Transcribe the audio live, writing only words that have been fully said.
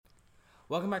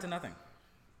Welcome back to nothing.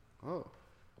 Oh.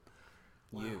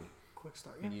 Wow. You. Quick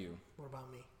start. Yeah. You. What about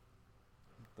me?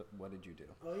 What did you do?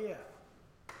 Oh yeah.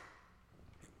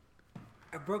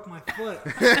 I broke my foot.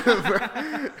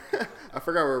 I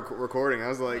forgot we're recording. I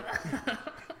was like,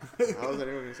 how was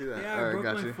anyone going to see that? Yeah, All I right, broke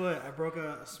got my you. foot. I broke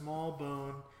a small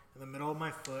bone in the middle of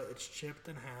my foot. It's chipped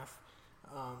in half.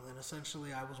 And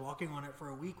essentially, I was walking on it for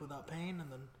a week without pain, and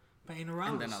then pain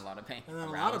aroused. And then a lot of pain. And then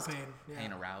Aroused. a lot of pain. Yeah.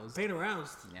 Pain aroused. Pain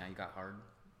aroused. Yeah, you got hard.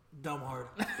 Dumb hard.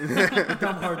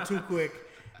 Dumb hard too quick.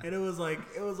 And it was like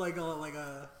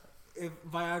a if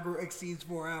Viagra exceeds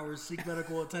 4 hours, seek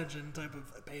medical attention type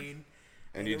of pain.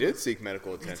 And you did seek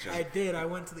medical attention. I did. I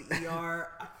went to the ER.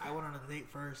 I went on a date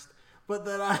first, but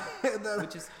then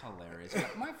Which is hilarious.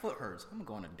 Like, my foot hurts. I'm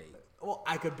going on a date. well,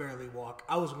 I could barely walk.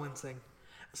 I was wincing.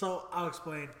 So I'll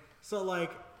explain. So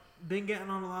like, been getting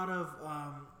on a lot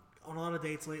of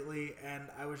dates lately, and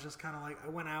I was just kind of like, I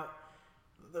went out,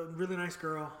 the really nice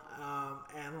girl,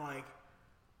 and like,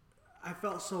 I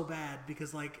felt so bad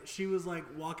because like she was like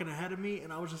walking ahead of me,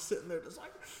 and I was just sitting there just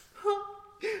like.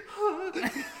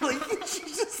 Like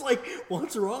she's just like,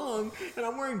 what's wrong? And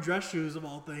I'm wearing dress shoes of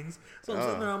all things, so I'm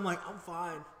sitting there. I'm like, I'm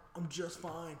fine. I'm just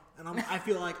fine. And I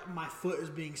feel like my foot is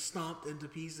being stomped into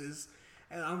pieces,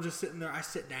 and I'm just sitting there. I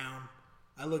sit down.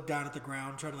 I look down at the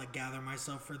ground, try to like gather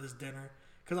myself for this dinner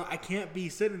because I can't be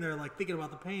sitting there like thinking about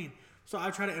the pain. So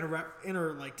I try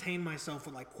to tame myself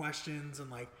with like questions and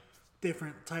like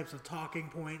different types of talking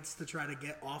points to try to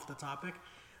get off the topic.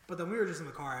 But then we were just in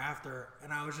the car after,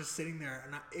 and I was just sitting there,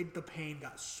 and the pain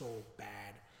got so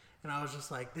bad. And I was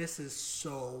just like, this is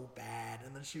so bad.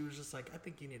 And then she was just like, I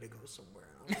think you need to go somewhere.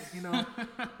 And I was like, you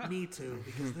know, me too,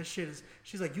 because this shit is,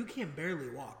 she's like, you can barely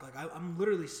walk. Like, I'm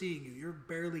literally seeing you. You're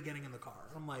barely getting in the car.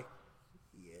 And I'm like,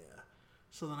 yeah.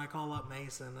 So then I call up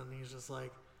Mason, and he's just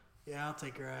like, yeah, I'll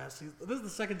take your ass. This is the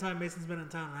second time Mason's been in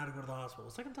town and had to go to the hospital.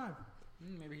 Second time.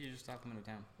 Maybe you just stopped coming to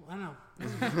town. I know.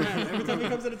 This is bad. Every time he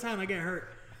comes into town, I get hurt.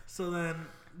 So then,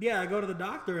 yeah, I go to the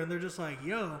doctor, and they're just like,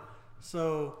 yo,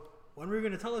 so when were you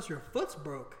going to tell us your foot's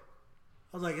broke?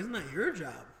 I was like, isn't that your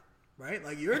job, right?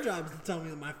 Like, your job is to tell me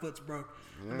that my foot's broke.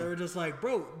 Yeah. And they were just like,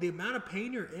 bro, the amount of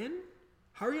pain you're in,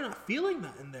 how are you not feeling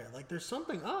that in there? Like, there's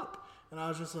something up. And I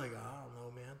was just like, I don't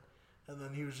know, man. And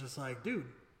then he was just like, dude,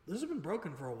 this has been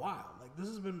broken for a while. Like, this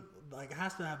has been, like, it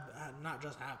has to have not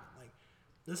just happened. Like,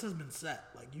 this has been set.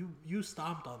 Like, you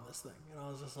stomped on this thing. And I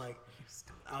was just like,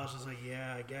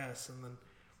 yeah, I guess. And then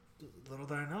little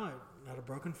did I know, I had a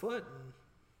broken foot. And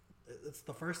it's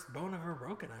the first bone I've ever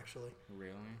broken, actually.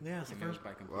 Really? Yeah, it's the first. It was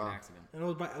by complete accident. And I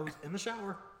was in the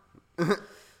shower.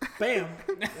 Bam.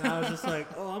 And I was just like,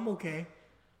 oh, I'm okay.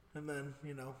 And then,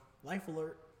 life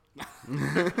alert.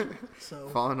 So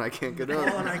Falling, I can't get up.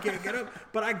 Falling, I can't get up.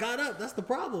 But I got up. That's the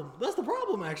problem.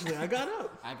 Actually. I got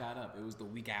up. I got up. It was the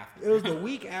week after. It was the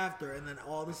week after, and then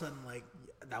all of a sudden, like,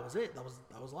 that was it. That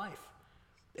was life.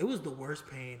 It was the worst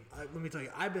pain. Let me tell you.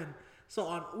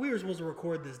 We were supposed to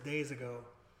record this days ago,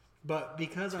 but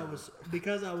because I was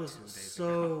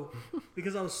so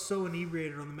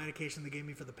inebriated on the medication they gave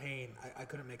me for the pain, I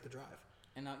couldn't make the drive.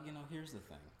 And here's the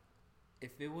thing.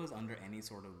 If it was under any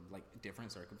sort of like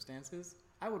different circumstances,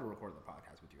 I would have recorded the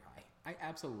podcast with you high. I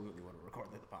absolutely would have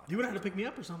recorded the podcast. You would have had to pick me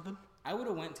up or something. I would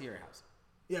have went to your house.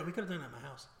 Yeah, we could have done it at my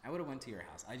house. I would have went to your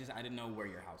house. I didn't know where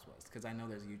your house was because I know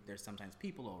there's sometimes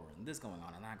people over and this going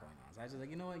on and that going on. So I was just like,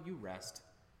 you know what, you rest.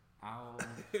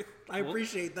 I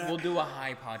appreciate that. We'll do a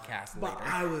high podcast later. But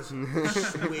I was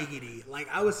swiggity. Like,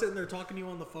 I was sitting there talking to you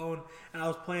on the phone, and I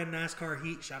was playing NASCAR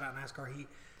Heat. Shout out NASCAR Heat.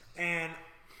 And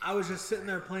I was just sitting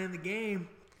there playing the game,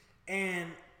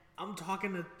 and I'm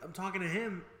talking to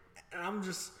him, and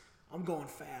I'm going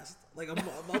fast. Like,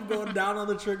 I'm going down on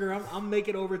the trigger. I'm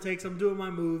making overtakes. I'm doing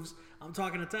my moves. I'm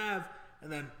talking to Tav,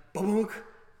 and then ba-boonk,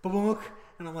 ba-boonk.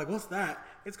 And I'm like, what's that?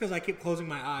 It's because I keep closing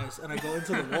my eyes and I go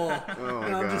into the wall.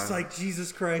 And I'm just like,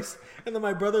 Jesus Christ. And then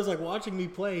my brother's like watching me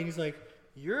play, and he's like,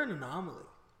 you're an anomaly.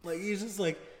 Like, he's just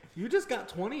like, you just got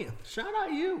 20th. Shout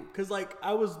out you. Because, like,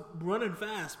 I was running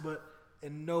fast, but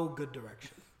in no good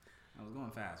direction. I was going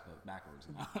fast, but backwards.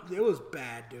 It was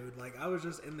bad, dude. Like, I was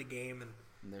just in the game,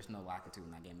 and there's no latitude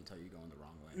in that game until you're going the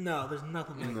wrong way. No, there's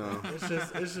nothing like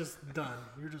that. It's just done.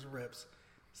 You're just rips.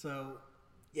 So,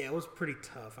 yeah, it was pretty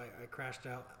tough. I crashed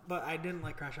out. But I didn't,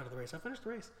 crash out of the race. I finished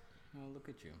the race. Oh, look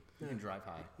at you. You can drive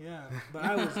high. Yeah, but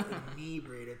I was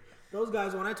inebriated. Those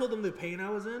guys, when I told them the pain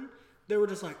I was in, they were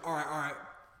just like, all right.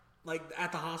 Like,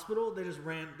 at the hospital, they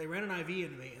ran an IV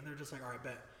into me, and they're just like, all right,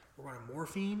 bet. We're running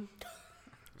morphine.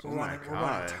 We're running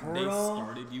God. They Toradol.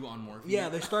 started you on morphine. Yeah,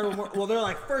 they started with well, they're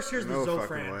like, first here's the No fucking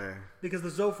Zofran. way.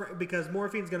 Because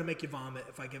morphine's gonna make you vomit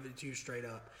if I give it to you straight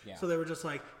up. Yeah. So they were just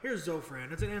like, here's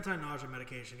Zofran. It's an anti-nausea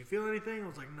medication. You feel anything? I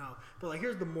was like, no. They're like,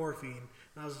 here's the morphine.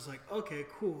 And I was just like, okay,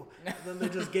 cool. And then they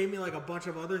just gave me like a bunch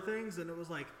of other things, and it was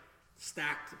like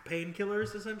stacked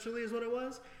painkillers essentially is what it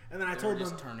was. And then I They told were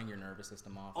just them turning your nervous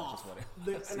system off. That's just what it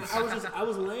the- was. and I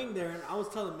was laying there and I was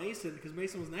telling Mason because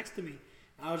Mason was next to me.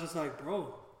 And I was just like,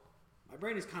 bro, my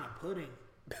brain is kind of pudding,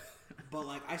 but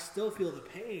like I still feel the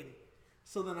pain.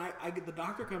 So then I get the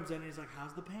doctor comes in and he's like,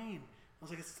 how's the pain? I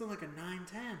was like, it's still like a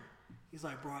 9-10. He's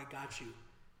like, bro, I got you.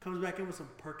 Comes back in with some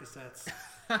Percocets.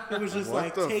 It was just What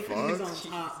like the taking these fuck?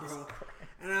 on top, bro.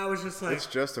 And I was just like, It's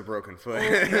just a broken foot.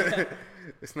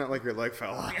 It's not like your leg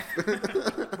fell off.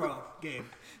 bro, Gabe,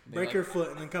 break your foot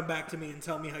and then come back to me and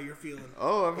tell me how you're feeling.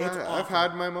 Oh, It's I've awful.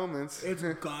 had my moments. It's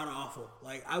god awful.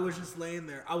 Like I was just laying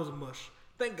there. I was a mush.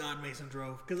 Thank God Mason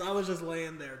drove because I was just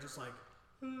laying there, just like.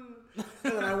 And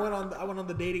then I went on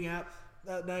the dating app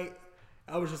that night.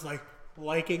 I was just like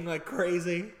liking like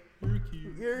crazy.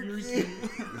 You're cute.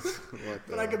 What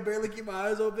But I the? could barely keep my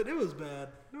eyes open. It was bad.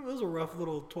 It was a rough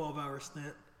little 12-hour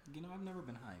stint. You know, I've never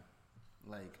been high,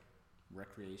 like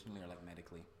recreationally or like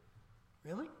medically.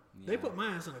 Really? Yeah. They put my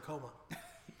ass in a coma.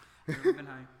 Never been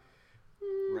high,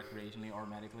 recreationally or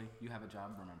medically. You have a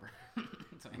job, remember?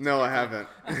 So it's- No, I haven't.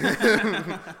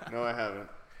 No, I haven't.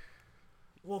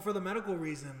 Well, for the medical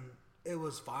reason, it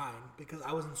was fine because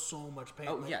I was in so much pain.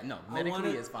 Oh, Like, yeah, no, I medically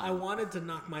wanted- is fine. I wanted to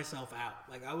knock myself out.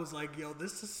 Like I was like, "Yo,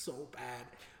 this is so bad."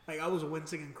 Like I was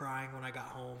wincing and crying when I got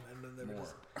home, and then they were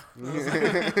just.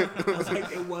 I was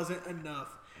like, it wasn't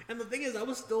enough. And the thing is, I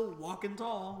was still walking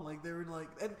tall. Like they were like,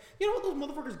 and you know what those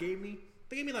motherfuckers gave me?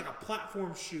 They gave me like a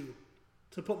platform shoe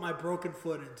to put my broken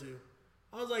foot into.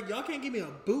 I was like, y'all can't give me a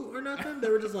boot or nothing. They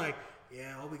were just like,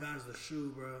 yeah, all we got is the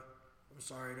shoe, bro. I'm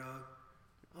sorry, dog.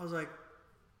 I was like,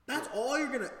 that's all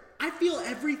you're gonna. I feel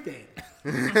everything.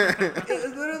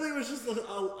 It literally was just like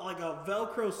a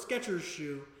Velcro Skechers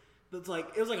shoe. That's like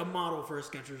it was like a model for a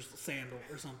Skechers sandal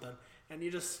or something, and you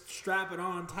just strap it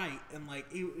on tight. And like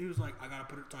he was like, I gotta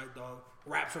put it tight, dog.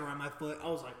 Wraps it around my foot. I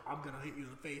was like, I'm gonna hit you in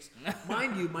the face.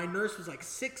 Mind you, my nurse was like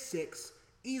 6'6",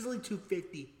 easily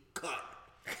 250, cut.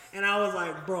 And I was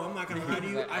like, bro, I'm not gonna lie to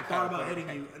you. I thought about hitting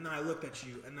you, and then I looked at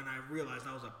you, and then I realized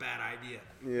that was a bad idea.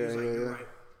 He was like, you're right.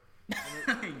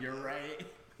 You're right.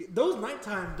 Those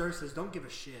nighttime nurses don't give a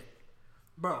shit.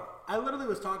 Bro, I literally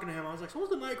was talking to him. I was like, so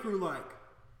what's the night crew like?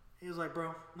 He was like,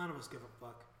 bro, none of us give a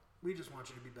fuck. We just want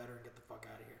you to be better and get the fuck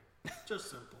out of here. Just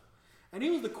simple. And he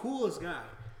was the coolest guy.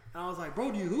 And I was like,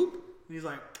 bro, do you hoop? And he's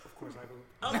like, of course I hoop.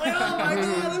 I was like, oh my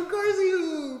God, of course he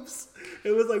hoops.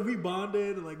 It was like we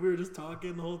bonded and like we were just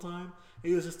talking the whole time.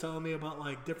 He was just telling me about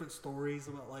like different stories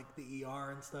about like the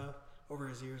ER and stuff over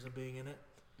his years of being in it.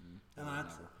 And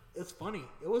it's funny.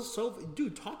 It was so,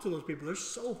 dude, talk to those people. They're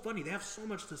so funny. They have so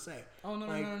much to say. Oh no,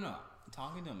 Like, no.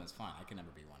 Talking to him is fine. I can never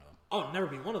be one of them. I'll never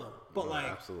be one of them. But No, like,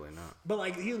 absolutely not. but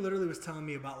like, he literally was telling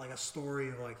me about like a story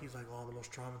of like, he's like, oh, the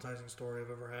most traumatizing story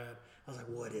I've ever had. I was like,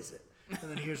 what is it? And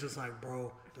then he was just like,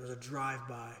 bro, there was a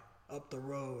drive-by up the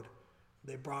road.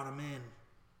 They brought him in.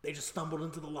 They just stumbled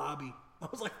into the lobby. I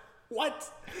was like, what?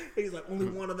 And he's like, only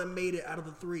one of them made it out of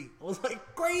the three. I was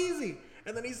like, crazy.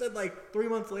 And then he said like 3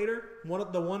 months later,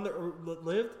 the one that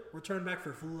lived returned back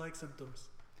for flu-like symptoms.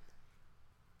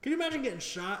 Can you imagine getting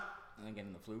shot And then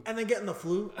getting the flu. and then getting the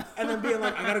flu and then being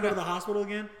like, I gotta go to the hospital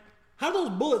again? How do those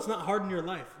bullets not harden your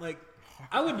life? Like,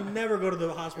 I would never go to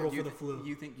the hospital for the flu.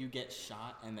 You think you get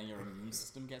shot and then your immune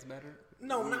system gets better?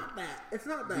 No, not that. It's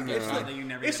not that. You get It's, shot, like, then you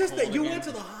never it's get just that cold you again. went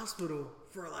to the hospital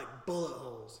for like bullet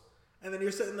holes, and then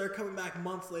you're sitting there coming back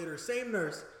months later, same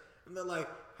nurse, and they're like,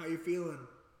 "How you feeling?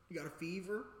 You got a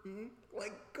fever?" Mm-hmm.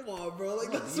 Like, come on, bro.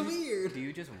 Like that's weird. Do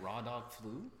you just raw dog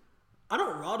flu? I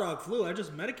don't raw dog flu. I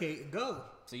just medicate and go.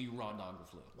 So you raw dog the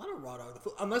flu? I don't raw dog the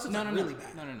flu unless it's No, like no, really no,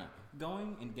 bad. no.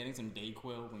 Going and getting some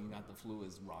Dayquil when you got the flu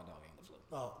is raw dogging the flu.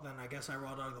 Oh, then I guess I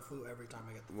raw dog the flu every time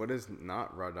I get the flu. What is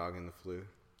not raw dogging the flu?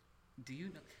 Do you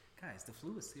know, guys? The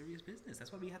flu is serious business.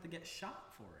 That's why we have to get shot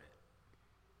for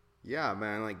it. Yeah,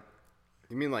 man. Like,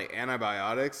 you mean like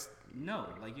antibiotics? No,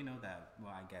 like you know that.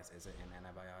 Well, I guess is it an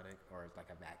antibiotic or it's like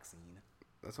a vaccine?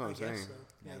 That's what I I'm saying. guess so.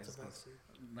 Yeah, I it's a guess vaccine.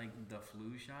 Like the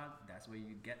flu shot. That's where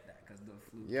you get that because the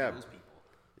flu Yeah. kills people.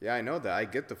 Yeah, I know that. I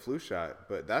get the flu shot,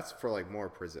 but that's for like more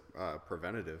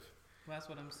preventative. Well, that's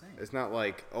what I'm saying. It's not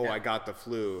like, oh, Yeah. I got the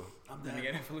flu. I'm Let me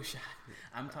dead. get a flu shot.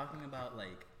 I'm talking about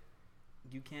like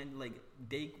you can't like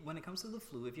when it comes to the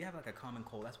flu. If you have like a common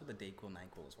cold, that's what the Dayquil,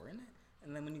 NyQuil is for, isn't it?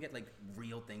 And then when you get like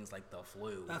real things like the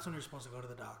flu, That's when you're supposed to go to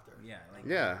the doctor. yeah, like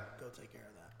Yeah. Go take care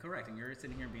of that. correct. And you're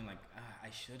sitting here being like, I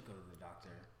should go to the doctor,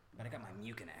 but I got my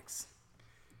Mucinex.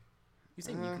 You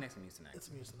say Mucinex or Mucinex? It's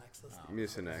Mucinex. That's Oh.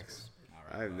 Mucinex. All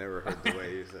right. I've never heard the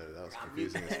way you said it. That was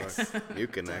confusing as fuck. Travis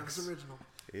Mucinex. original.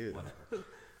 Ew. Whatever.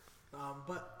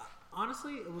 But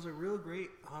honestly, it was a real great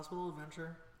hospital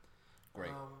adventure.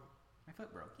 Great. My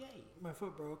foot broke. Yay. My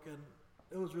foot broke, and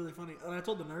it was really funny. And I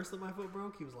told the nurse that my foot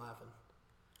broke. He was laughing.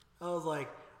 I was like,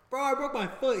 "Bro, I broke my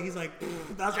foot." He's like,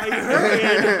 "That's why you hurt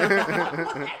it." I'm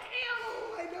like,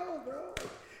 "Ew, I know, bro."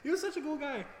 He was such a cool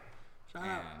guy. Shout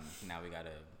out. And now we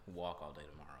gotta walk all day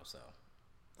tomorrow. So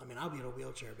I mean, I'll be in a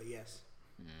wheelchair, but yes.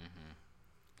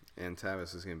 And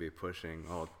Tavis is going to be pushing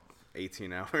all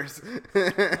 18 hours. hell,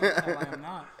 I am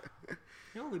not.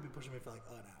 He'll only be pushing me for like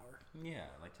an hour. Yeah,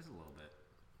 like just a little bit.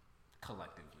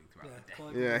 Collectively throughout the day.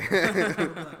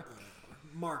 collectively. Yeah. Like,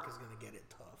 Mark is gonna get it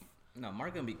tough. No,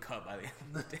 Mark gonna be cut by the end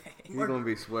of the day. He's going to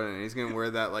be sweating. He's going to wear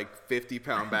that like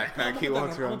 50-pound backpack he I'm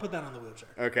walks gonna around. put that on the wheelchair.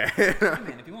 Okay. Hey,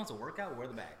 man, if he wants to work out, wear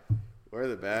the bag. Wear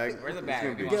the bag. Wear the It's bag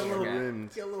gonna if you be want to work out.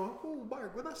 trimmed. Get a little, oh,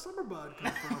 Mark, where'd that summer bud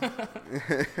come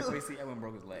from? We see everyone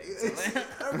broke his legs.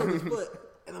 I broke his foot,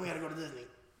 and then we had to go to Disney,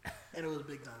 and it was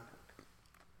big time.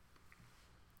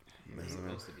 It's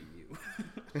supposed to be you.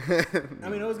 I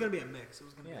mean, it was gonna be a mix. It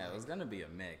was gonna Yeah, be it was gonna be a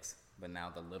mix, but now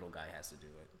the little guy has to do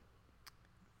it.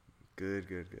 Good.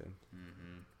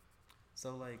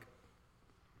 So, like,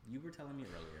 you were telling me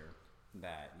earlier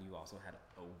that you also had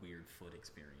a weird foot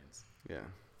experience, Yeah.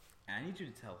 and I need you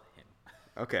to tell him.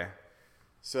 Okay.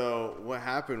 So what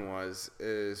happened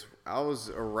is I was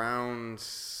around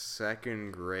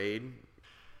second grade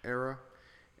era,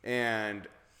 and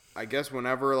I guess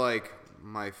whenever like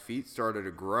my feet started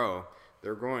to grow,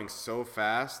 they're growing so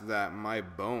fast that my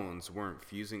bones weren't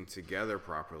fusing together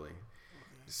properly.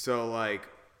 So like,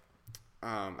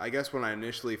 I guess when I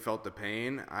initially felt the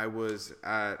pain, I was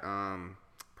at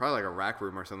probably like a Rack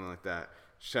Room or something like that.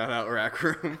 Shout out Rack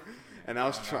Room, and I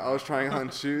was trying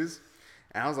on shoes.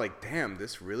 And I was like, damn,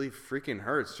 this really freaking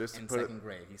hurts just to In put it. second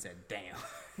grade, he said, "Damn."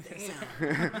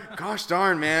 Damn. Gosh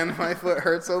darn, man, my foot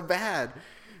hurts so bad.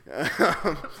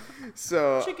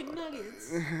 So, Chicken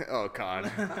nuggets. oh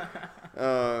God.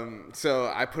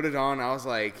 So I put it on. I was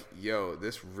like, yo,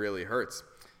 this really hurts.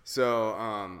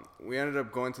 So we ended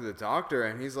up going to the doctor,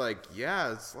 and he's like,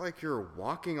 yeah, it's like you're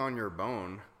walking on your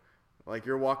bone. Like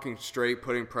you're walking straight,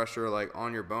 putting pressure like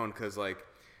on your bone, because like,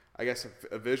 I guess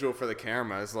a visual for the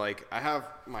camera is like I have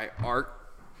my arc.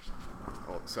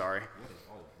 Oh, sorry. What is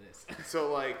all of this?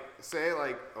 So like, say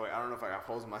like, oh wait, I don't know if I got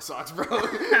holes in my socks, bro.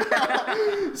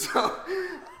 So,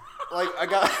 like, I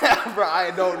got, bro,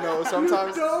 I don't know.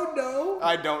 Sometimes Don't know.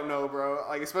 I don't know, bro.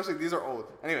 Like, especially these are old.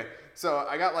 Anyway, so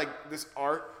I got like this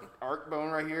arc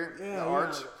bone right here, Yeah, the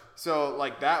arch. yeah. So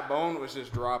like that bone was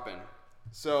just dropping.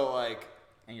 So like.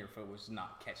 And your foot was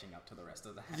not catching up to the rest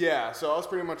of the house. Yeah, so I was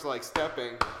pretty much like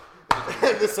stepping.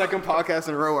 The second podcast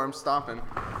in a row where I'm stomping.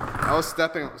 I was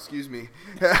stepping, excuse me.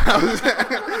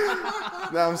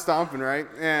 Now I'm stomping, right?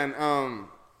 And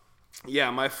yeah,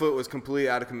 my foot was completely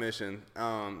out of commission.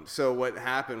 So what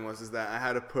happened was that I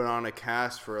had to put on a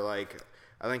cast for like,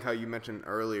 I think how you mentioned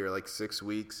earlier, like 6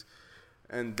 weeks.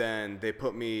 And then they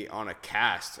put me on a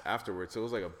cast afterwards. So it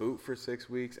was like a boot for 6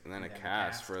 weeks and then a Yeah, the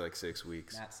cast cast. for like 6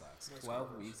 weeks. That sucks.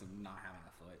 12 weeks of not having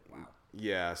a foot. Wow.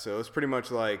 Yeah, so it was pretty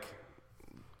much like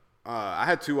I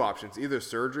had two options: either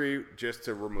surgery just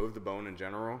to remove the bone in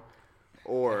general,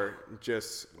 or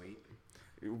just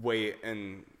wait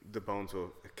and the bones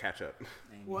will catch up.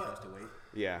 And What? you have to wait.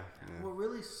 Yeah. What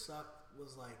really sucked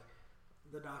was like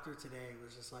the doctor today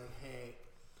was just like, hey,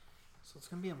 so it's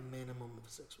gonna be a minimum of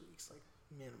 6 weeks, like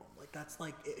minimum. Like that's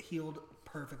like it healed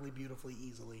perfectly, beautifully,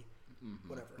 easily,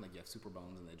 whatever. Like you have super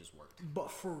bones and they just worked. But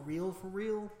for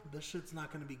real, this shit's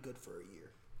not gonna be good for a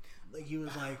year. Like he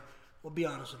was like, well, be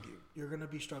honest with you, you're gonna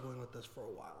be struggling with this for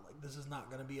a while. Like this is not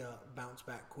gonna be a bounce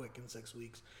back quick in 6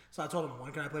 weeks. So I told him,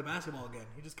 when can I play basketball again?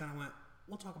 He just kind of went,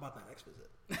 we'll talk about that next visit.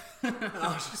 And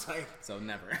I was just like, So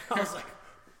never. I was like,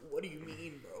 what do you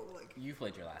mean, bro? Like You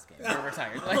played your last game. You're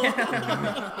retired. Like,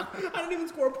 I didn't even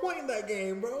score a point in that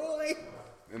game, bro. Like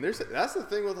And that's the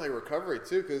thing with like recovery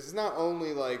too, because it's not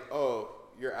only like, oh,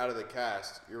 you're out of the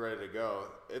cast, you're ready to go.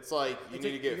 It's like you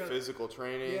need to get physical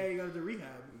training, yeah, you gotta do rehab.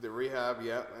 the rehab,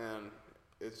 yep, and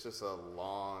it's just a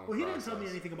long. Well, he didn't tell me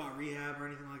process. anything about rehab or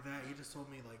anything like that. He just told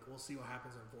me like we'll see what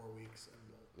happens in 4 weeks and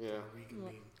we'll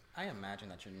reconvene. I imagine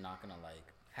that you're not gonna like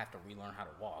have to relearn how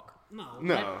to walk. No.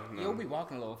 No. You'll be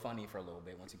walking a little funny for a little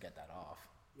bit once you get that off.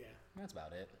 Yeah. That's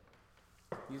about it.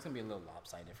 You're just gonna be a little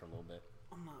lopsided for a little bit.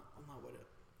 I'm not with it.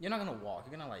 You're not gonna walk.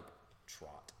 You're gonna like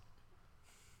trot.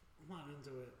 I'm not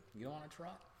into it. You don't want to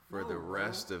trot? For the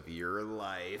rest of your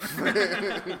life.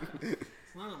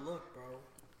 It's not a look, bro.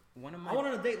 One of I went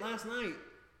on a date last night,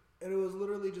 and it was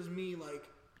literally just me, like,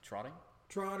 trotting,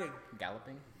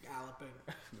 galloping.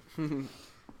 I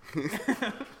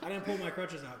didn't pull my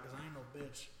crutches out because I ain't no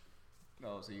bitch.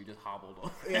 Oh, so you just hobbled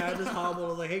off. Yeah, I just hobbled. I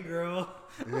was like, hey, girl.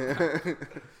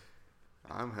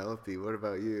 I'm healthy. What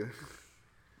about you?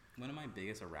 One of my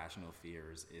biggest irrational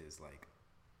fears is like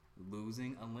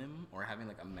losing a limb or having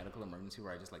like a medical emergency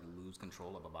where I just like lose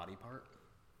control of a body part.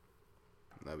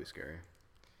 That'd be scary.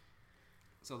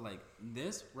 So like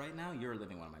this right now, you're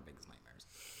living one of my biggest nightmares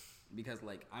because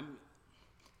like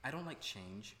I don't like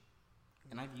change,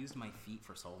 and I've used my feet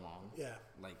for so long. Yeah.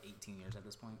 Like 18 years at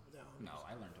this point. No,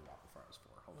 I learned to walk before I was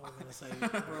 4. Hold on. I was gonna say,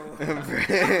 bro.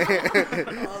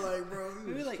 I was like, bro,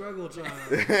 you Maybe like struggle child.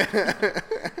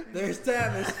 There's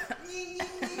Tavis.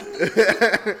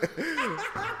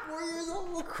 4 years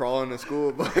old. Crawling to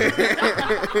school, boy. Yo,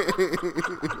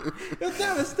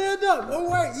 Tavis, stand up. Don't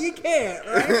worry, you can't,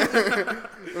 right?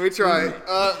 Let me try.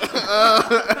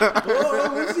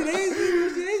 Whoa, Lucy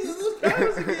Daisy, let's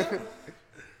Tavis again.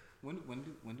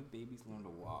 When do babies learn to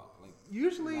walk? Like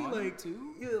Usually, 1, like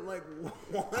 2. Yeah, like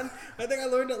 1. I think I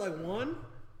learned at like 1,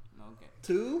 Okay.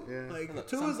 2. Yeah. Like Look,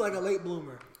 2 is like a late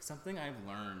bloomer. Something I've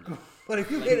learned. But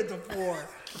if you made it to 4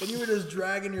 and you were just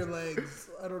dragging your legs,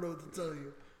 I don't know what to tell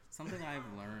you. Something I've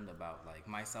learned about like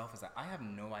myself is that I have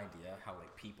no idea how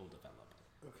like people develop.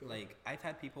 Okay. Like I've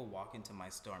had people walk into my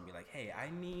store and be like, "Hey, I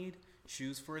need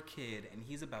shoes for a kid, and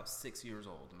he's about 6 years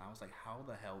old." And I was like, "How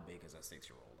the hell big is a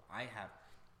 6-year-old?"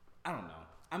 I don't know.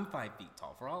 I'm 5 feet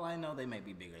tall. For all I know, they might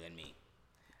be bigger than me.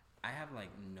 I have like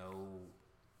no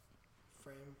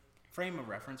frame of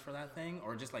reference for that thing,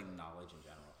 or just like knowledge in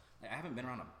general. Like I haven't been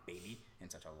around a baby in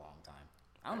such a long time.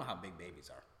 I don't know how big babies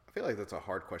are. I feel like that's a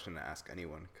hard question to ask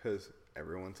anyone because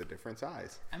everyone's a different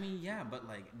size. I mean, yeah, but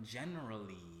like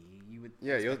generally, you would.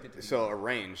 Yeah, expect it to so be- a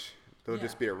range. There'll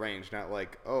just be a range, not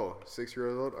like, oh,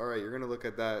 6-year-old. All right, you're gonna look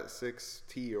at that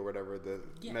 6T or whatever the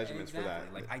measurements for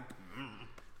that. Like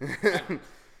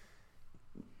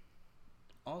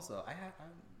Also,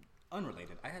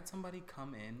 unrelated. I had somebody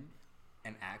come in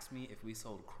and ask me if we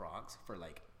sold Crocs for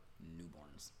like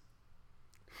newborns.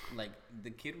 Like the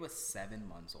kid was 7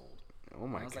 months old. Oh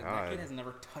my I was god! like, that kid has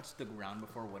never touched the ground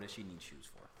before. What does she need shoes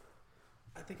for?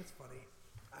 I think it's funny.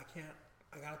 I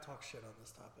gotta talk shit on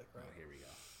this topic, right? Oh, here we go.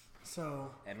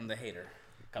 So. Adam the hater.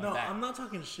 Coming No, back. I'm not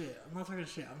talking shit.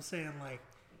 I'm saying like,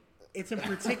 it's in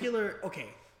particular. Okay,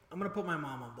 I'm gonna put my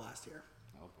mom on blast here.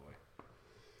 Oh boy.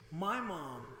 My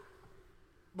mom,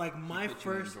 like my put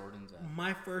you in first, Jordans at-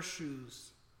 my first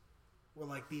shoes were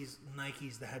like these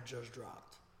Nikes that had just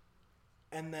dropped,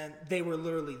 and then they were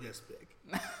literally this big.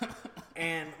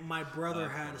 And my brother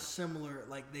had a similar,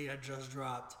 like they had just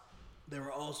dropped. They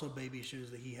were also baby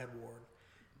shoes that he had worn,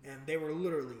 and they were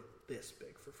literally this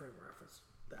big for frame of reference,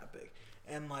 that big,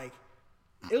 and like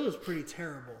it was pretty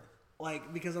terrible.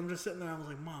 Like because I'm just sitting there, I was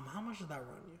like, "Mom, how much did that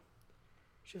run you?"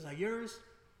 She was like, "Yours,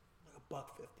 like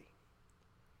 $1.50."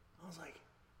 I was like,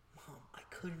 "Mom, I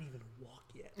couldn't even walk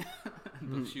yet."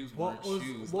 Those shoes weren't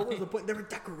shoes. What was the point? They were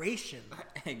decoration.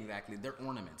 Exactly. They're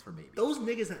ornaments for babies. Those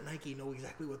niggas at Nike know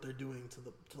exactly what they're doing to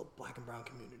the black and brown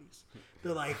communities.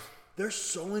 They're like, they're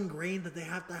so ingrained that they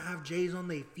have to have J's on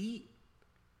their feet.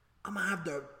 I'm gonna have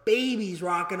the babies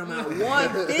rocking them at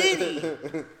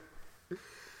 150.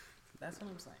 That's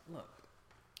what I'm saying. Look,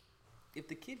 if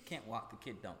the kid can't walk, the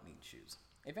kid don't need shoes.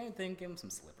 If anything, give him some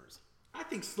slippers. I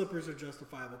think slippers are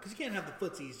justifiable because you can't have the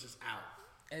footsies just out.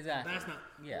 Exactly. That's not.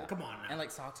 Yeah. Come on now. And like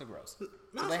socks are gross.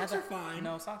 No, they socks have are fine.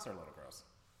 No, socks are a little gross.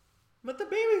 But the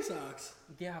baby socks.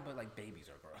 Yeah, but like babies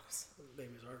are gross.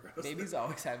 Babies are gross. Babies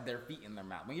always have their feet in their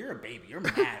mouth. When you're a baby, you're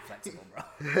mad flexible, bro.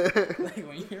 Like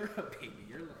when you're a baby,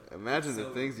 you're like. Imagine the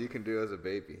so- things you can do as a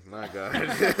baby. My God.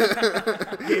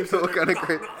 Gabe said What they're- kind of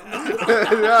crazy?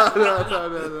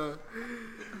 No.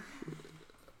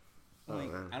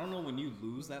 Like, man. I don't know when you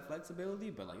lose that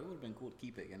flexibility, but like it would have been cool to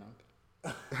keep it, you know.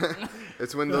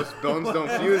 It's when those bones don't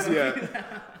fuse yet.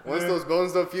 Once those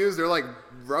bones don't fuse, they're like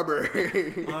rubber.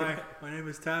 Hi, my name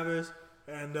is Tavis,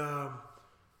 and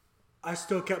I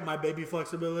still kept my baby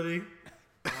flexibility.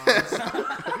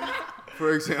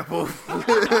 For example.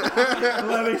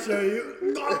 Let me show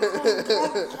you. God,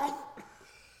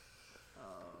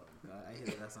 I hate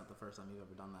that that's not the first time you've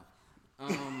ever done that.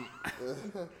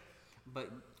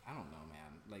 But I don't know,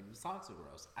 man. Like socks are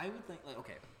gross. I would think like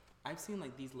okay, I've seen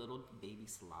like these little baby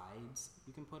slides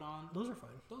you can put on. Those are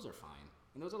fine. Those are fine,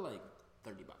 and those are like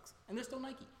 $30, and they're still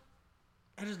Nike.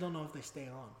 I just don't know if they stay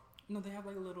on. No, they have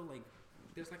like a little like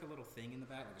there's like a little thing in the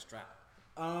back, like a strap.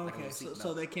 Oh, Like a okay. little So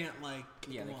seatbelt. they can't like.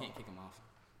 Kick Yeah, them they off. can't kick them off.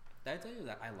 Did I tell you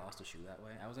that I lost a shoe that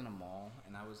way? I was in a mall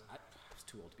and I was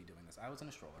too old to be doing this. I was in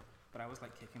a stroller, but I was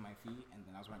like kicking my feet and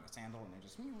then I was wearing a sandal and it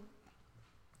just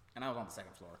and I was on the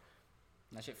second floor.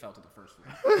 And that shit fell to the first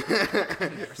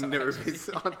floor. Never be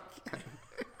saw.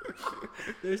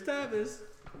 There's Tavis.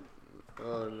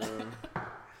 Oh no.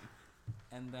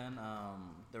 And then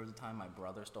there was a time my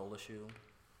brother stole a shoe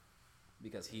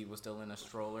because he was still in a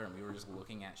stroller and we were just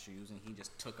looking at shoes and he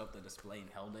just took up the display and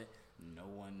held it. No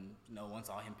one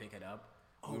saw him pick it up.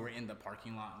 We were in the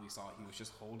parking lot and we saw he was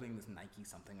just holding this Nike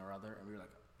something or other and we were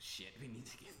like, shit, we need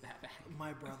to get that back.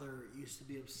 My brother used to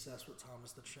be obsessed with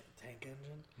Thomas the Tank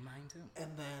Engine. Mine too.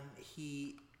 And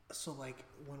then so like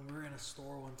when we were in a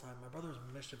store one time, my brother was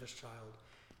a mischievous child,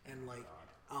 and like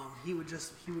he would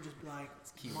just be like,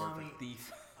 Keyword for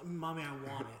thief. Mommy, I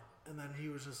want it, and then he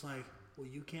was just like, well,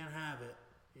 you can't have it.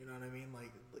 You know what I mean?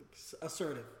 Like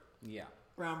assertive, Yeah.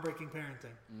 groundbreaking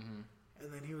parenting. Mm-hmm.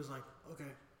 And then he was like,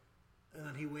 okay, and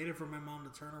then he waited for my mom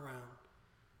to turn around,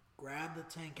 grab the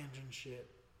tank engine shit,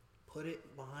 put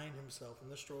it behind himself in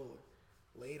the stroller,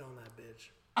 laid on that bitch.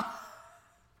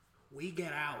 We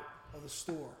get out of the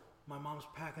store. My mom's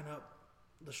packing up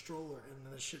the stroller, and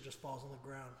then the shit just falls on the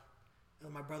ground.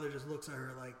 And my brother just looks at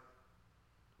her like,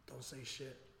 don't say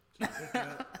shit. Just pick it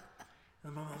up.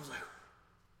 And my mom's like,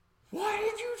 what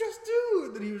did you just do?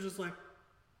 And then he was just like,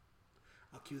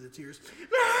 I'll cue the tears.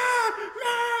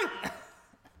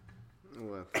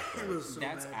 What? The fuck? It was so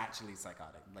That's bad. actually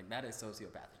psychotic. Like, that is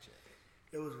sociopathic shit.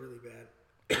 It was really bad.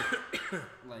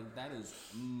 Like, that is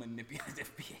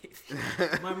manipulative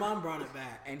behavior. My mom brought it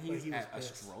back. And but he's he was at a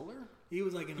pissed. stroller? He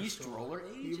was like in a He's stroller. stroller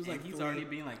age? He was like and he's 3. already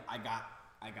being like, I got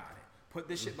it. Put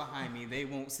this shit behind me. They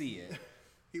won't see it.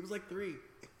 He was like 3.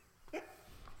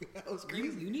 That was You,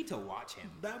 crazy. you need to watch him.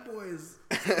 That boy is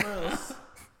something else.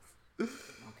 Okay,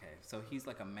 so he's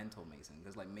like a mental Mason.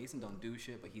 Because, like, Mason don't do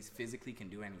shit, but he's physically can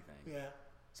do anything. Yeah.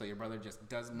 So your brother just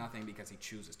does nothing because he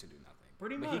chooses to do nothing.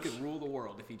 Pretty but much. he could rule the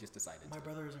world if he just decided My to.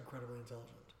 brother is incredibly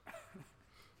intelligent.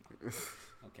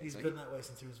 Okay, He's so been that way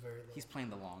since he was very little. he's playing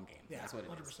the long game. Yeah, That's what it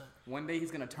is. 100%. One day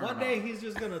he's going to turn One it day on. he's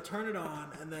just gonna turn it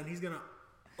on, and then he's gonna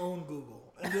own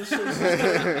Google, and this shit's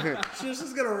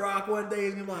just gonna rock. One day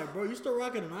he's gonna be like, bro, you still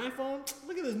rocking an iPhone?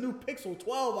 Look at this new Pixel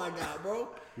 12 I got, bro.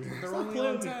 They're Stop only playing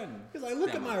on with me. 10. He's like,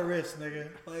 look Damn at my wrist, nigga.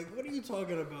 Like, what are you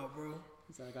talking about, bro?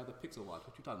 He said, I got the Pixel Watch.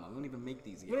 What you talking about? We don't even make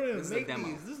these yet. We don't even This make is a demo.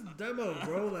 these. This is a demo,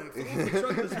 bro. Like, fuck off the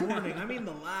truck this morning. I mean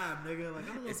the lab, nigga. Like, I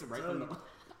don't know It's what right to tell from you.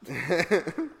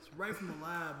 the... It's right from the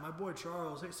lab. My boy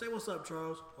Charles. Hey, say what's up,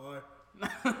 Charles. Hi.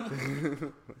 What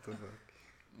the fuck?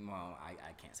 Well, I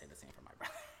can't say the same for my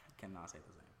brother. I cannot say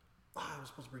the same. Ah, I was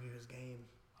supposed to bring you his game.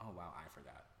 Oh, wow. I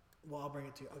forgot. Well, I'll bring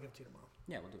it to you. I'll give it to you tomorrow.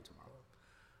 Yeah, we'll do it tomorrow.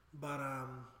 But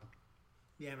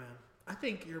yeah, man. I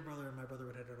think your brother and my brother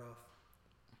would hit it off.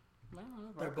 Well,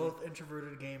 They're probably. both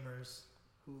introverted gamers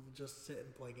who just sit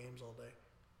and play games all day.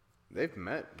 They've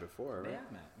met before, They right?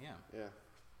 have met, yeah. Yeah.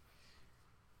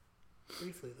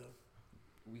 Briefly,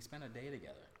 though. We spent a day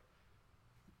together.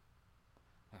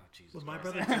 Oh, Jesus Was my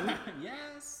Christ. brother too?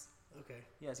 Yes. Okay,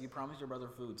 Yes, you promised your brother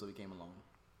food, so he came alone.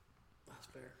 that's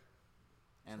fair.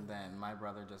 And then my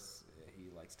brother just, he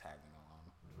likes tagging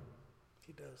along.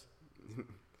 He does.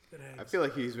 Good I hangs. feel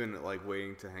like he's been like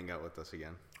waiting to hang out with us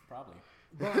again. Probably.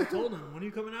 Bro, I told him, when are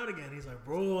you coming out again? He's like,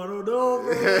 bro, I don't know,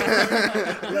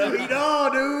 bro. Let me know,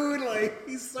 dude. Like,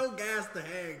 he's so gassed to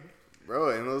hang.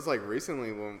 Bro, and it was like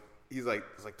recently when he's like,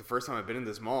 it's like the first time I've been in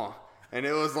this mall. And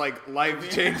it was like life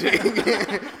changing.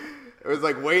 It was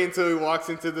like wait until he walks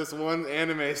into this one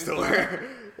anime store.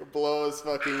 Blow his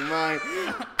fucking mind.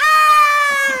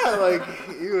 Ah! Like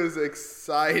he was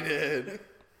excited.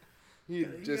 He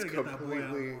You just gotta get that boy out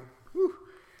completely. more. Whew.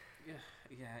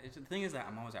 Yeah, the thing is that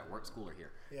I'm always at work, school, or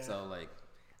here. Yeah. So, like,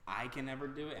 I can never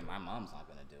do it, and my mom's not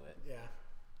going to do it. Yeah.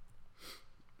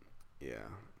 Yeah.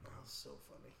 That was so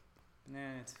funny.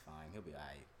 Nah, it's fine. He'll be all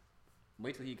right.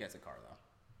 Wait till he gets a car,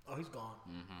 though. Oh, he's gone.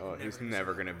 Oh, Never he's gonna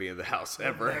never see gonna that be in the house boy.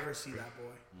 ever. Never see that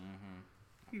boy.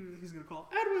 He's gonna call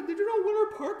Edwin. Did you know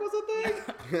Winter Park was a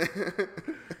thing?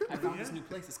 I found this new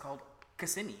place. It's called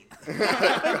Kissimmee.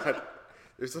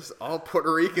 There's just all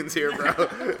Puerto Ricans here, bro. Bro,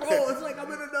 it's like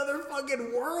I'm in another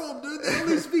fucking world, dude. They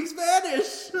only speak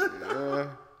Spanish. I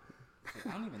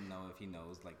don't even know if he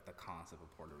knows, like, the concept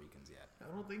of Puerto Ricans yet.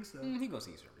 I don't think so. He goes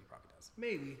to Easter. He probably does.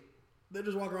 Maybe. They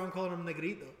just walk around calling him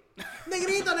Negrito.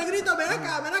 Negrito, Negrito, ven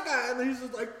acá, ven acá. And then he's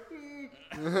just like,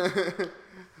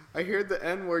 I hear the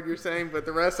N word you're saying, but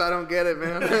the rest I don't get it,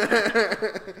 man.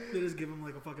 They just give him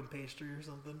like a fucking pastry or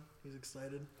something. He's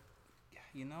excited. Yeah,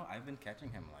 you know, I've been catching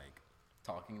him, like,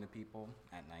 talking to people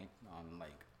at night on,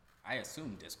 like, I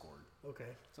assume Discord.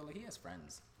 Okay. So like he has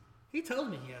friends. He tells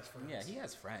me he has friends. Yeah, he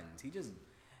has friends. He just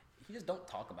don't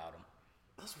talk about them.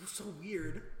 That's so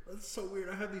weird. That's so weird.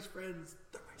 I have these friends.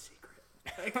 They're my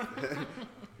secret.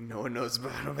 No one knows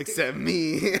about him except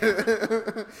me.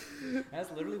 That's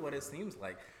literally what it seems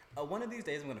like. One of these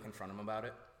days, I'm gonna confront him about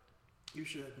it, You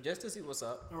should. just to see what's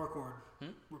up. I'll record.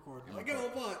 Record. Like, yo,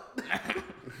 record. what?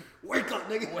 Wake up,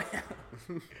 nigga.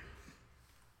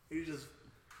 You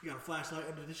got a flashlight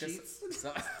under the sheets?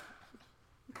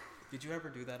 Did you ever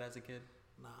do that as a kid?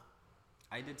 Nah.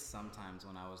 I did sometimes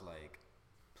when I was like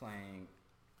playing.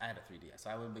 I had a 3DS, so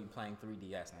I would be playing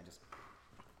 3DS, and I just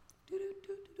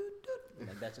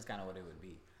like that's just kind of what it would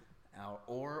be.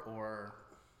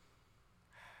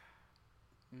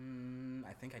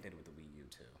 I think I did it with the Wii U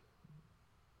too.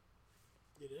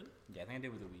 You did? Yeah, I think I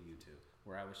did with the Wii U too,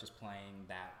 where I was just playing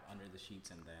that under the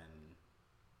sheets and then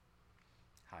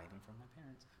hiding from my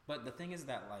parents. But the thing is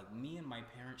that like me and my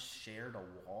parents shared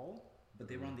a wall, but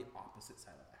they were on the opposite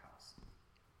side of the house.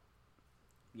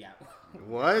 Yeah.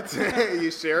 What? You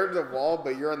shared the wall,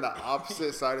 but you're on the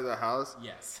opposite side of the house?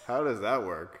 Yes. How does that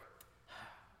work?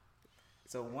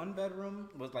 So one bedroom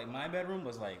was like my bedroom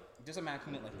was like just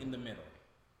imagine it like in the middle,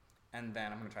 and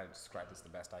then I'm gonna try to describe this the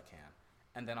best I can.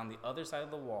 And then on the other side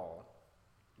of the wall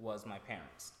was my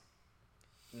parents.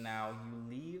 Now you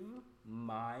leave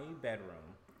my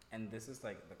bedroom, and this is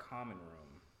like the common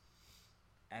room.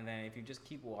 And then if you just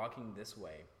keep walking this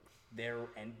way, their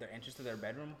entrance to their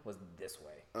bedroom was this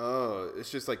way. Oh, it's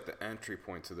just like the entry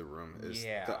point to the room is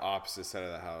Yeah. the opposite side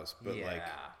of the house, but like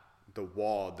the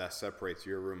wall that separates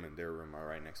your room and their room are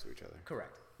right next to each other.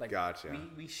 Correct. Like Gotcha.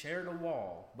 We shared a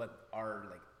wall, but our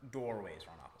like doorways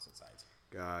were on opposite sides.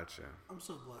 Gotcha. I'm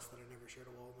so blessed that I never shared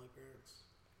a wall with my parents.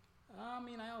 I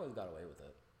mean, I always got away with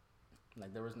it.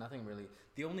 Like there was nothing really.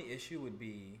 The only issue would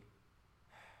be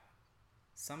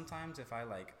sometimes if I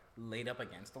like laid up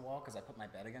against the wall, because I put my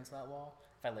bed against that wall.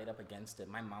 If I laid up against it,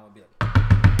 my mom would be like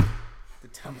to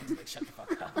tell me to like shut the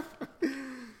fuck up.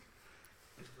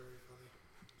 It's very funny.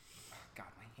 God,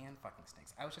 my hand fucking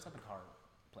stinks. I was just at the car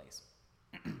place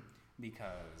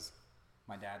because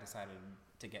my dad decided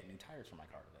to get new tires for my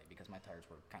car today because my tires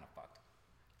were kind of fucked.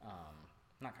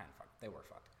 Not kind of fucked. They were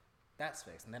fucked. That's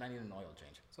fixed, and then I need an oil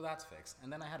change, so that's fixed.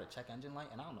 And then I had a check engine light,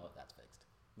 and I don't know if that's fixed,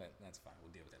 but that's fine.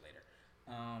 We'll deal with it later.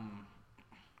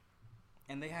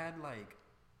 And they had like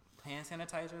hand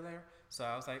sanitizer there, so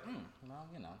I was like, well,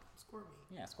 you know, Squirt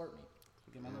me. yeah, squirt me,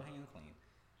 get my little hands clean.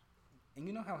 And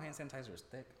you know how hand sanitizer is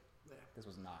thick? Yeah. This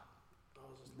was not.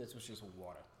 This was just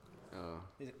water. Oh.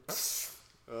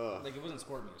 Like it wasn't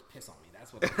squirt me, it was piss on me.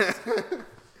 That's what it was.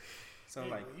 So Hey,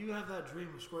 like, when you have that dream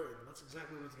of squirting, that's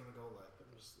exactly what it's gonna go like.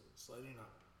 I'm just letting you know.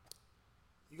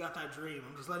 You got that dream.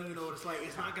 I'm just letting you know what it's like.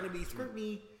 It's not gonna be squirt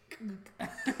me. Like,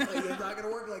 it's not gonna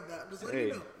work like that. I'm just letting Hey,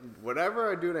 you know. whatever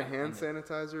I do to hand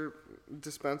sanitizer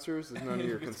dispensers is none of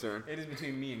your concern. it is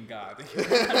between me and God. And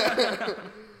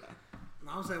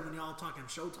I was like, when y'all talking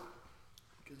Showtime,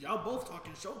 because y'all both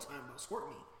talking Showtime about squirt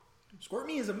me. Squirt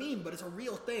me is a meme, but it's a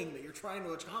real thing that you're trying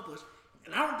to accomplish,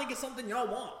 and I don't think it's something y'all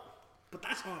want. But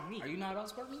that's on me. Are you not about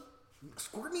squirt me?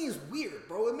 Squirt me is weird,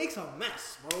 bro. It makes a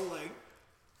mess, bro. Like,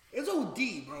 it's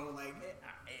OD, bro. Like,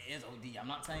 It is OD. I'm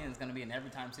not saying it's gonna be an every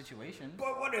time situation.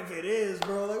 but what if it is,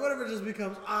 bro? Like, what if it just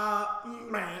becomes,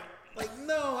 man. Like,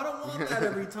 no, I don't want that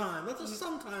every time. That's a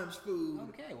sometimes food.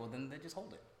 Okay, well then they just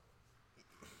hold it.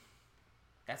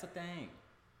 That's a thing.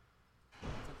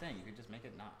 That's a thing. You could just make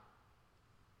it not.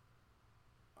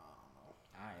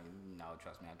 No,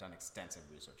 trust me. I've done extensive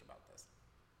research about this.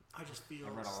 I just feel. I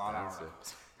read a lot of Extensive.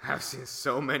 articles. I've seen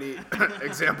so many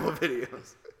example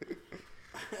videos.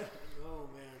 Oh,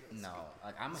 man. No,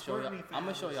 like I'm gonna show Squirt y'all. me I'm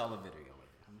gonna fat show is- y'all a video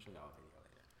later. I'm gonna show y'all a video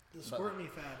later. The squirt me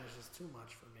fad is just too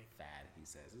much for me. Fad, he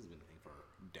says. This has been a thing for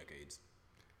decades.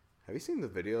 Have you seen the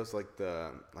videos like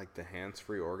the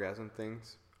hands-free orgasm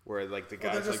things? Where like the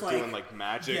they're guy's just like like- doing like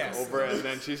magic Yes. over it, and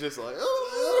then she's just like,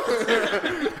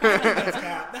 That's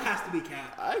cap. That has to be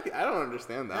cap. I don't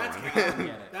understand that That's one. cap. Get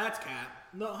it. That's cap.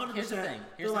 No, 100%. Here's the thing. They're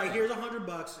Here's the like, thing. here's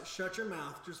 $100. Shut your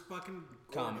mouth. Just fucking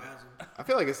Come. orgasm. I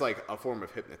feel like it's like a form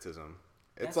of hypnotism.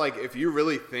 It's That's- like if you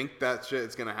really think that shit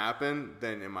is gonna happen,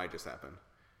 then it might just happen.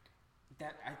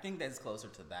 That I think that's closer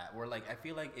to that. Where like I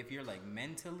feel like if you're like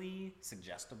mentally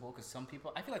suggestible, because some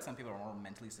people, I feel like some people are more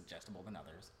mentally suggestible than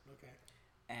others, Okay.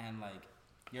 and like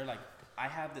you're like I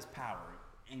have this power,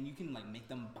 and you can like make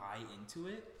them buy into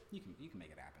it. You can make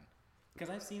it happen.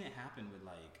 Because I've seen it happen with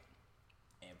like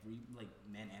every like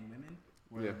men and women,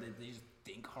 where Yeah. they just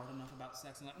think hard enough about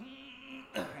sex and like,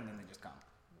 and then they just come.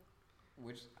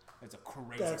 Which is a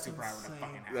crazy That's superpower to insane.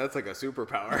 fucking have. That's like a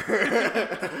superpower.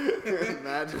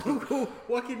 Imagine.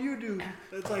 What can you do?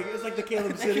 It's like the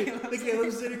Caleb City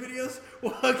videos.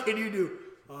 What can you do?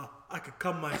 I could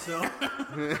come myself.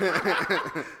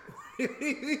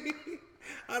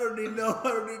 I don't need no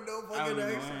fucking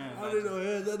accent. I don't need no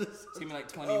hands. I just It's gonna be like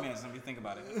 20 minutes. Let me think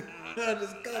about it. I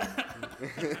just come.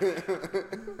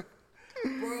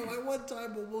 Bro, I one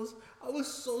time I was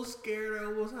so scared. I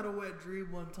almost had a wet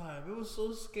dream one time. It was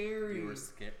so scary. You were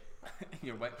scared.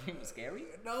 Your wet dream was scary?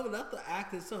 No, not the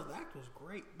act itself. The act was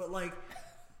great, but like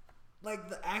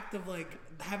the act of like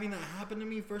having that happen to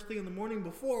me first thing in the morning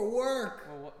before work.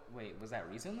 Well, wait, was that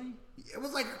recently? It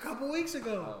was like a couple weeks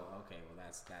ago. Oh, okay. Well,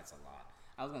 that's a lot.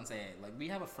 I was gonna say, like, we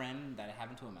have a friend that it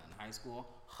happened to him in high school.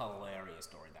 Hilarious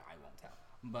story that I won't tell.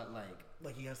 But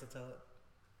like he has to tell it.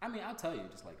 I mean, I'll tell you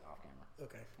just like off camera.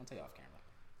 Okay. I'll tell you off camera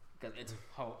because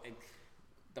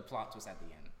the plot twist at the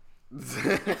end.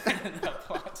 The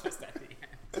plot twist at the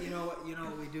end. You know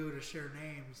what we do to share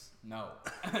names? No.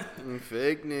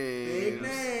 Fake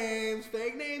names.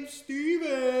 Fake names.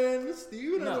 Steven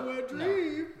has a wet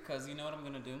dream. Because you know what I'm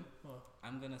gonna do? Huh.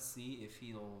 I'm gonna see if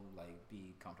he'll like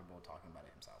be comfortable talking about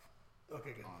it himself.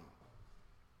 Okay, good.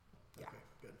 Yeah. Okay,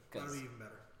 good. That'll be even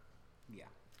better. Yeah.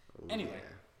 Ooh,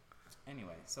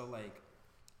 Anyway, so like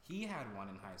he had one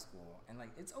in high school, and like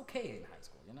it's okay in high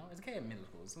school, you know, it's okay in middle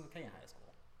school, it's okay in high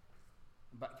school,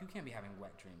 but you can't be having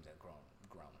wet dreams at grown.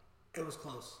 It was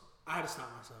close. I had to stop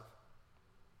myself.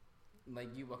 Like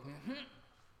you woke me.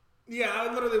 Yeah,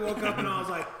 I literally woke up and I was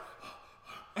like,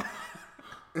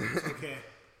 "It's okay,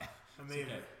 I made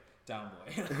it." Down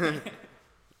boy.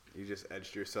 You just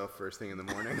edged yourself first thing in the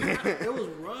morning. It was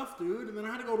rough, dude. And then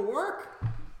I had to go to work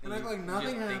and act like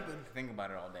nothing just happened. Think about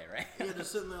it all day, right? Yeah,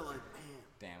 just sitting there like, man.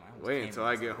 Damn. I almost Wait came until to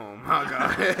I myself. get home. Oh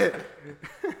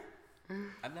god.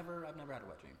 I've never had a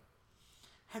wet dream.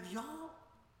 Have y'all?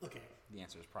 Okay. The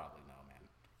answer is probably no, man.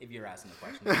 If you're asking the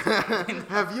question.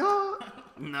 Have y'all?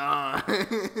 Nah.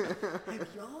 Have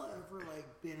y'all ever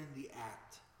like been in the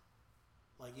act,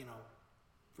 like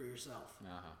for yourself,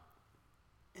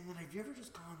 and then have you ever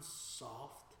just gone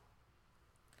soft,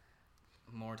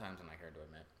 More times than I care to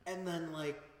admit. and then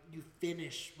like you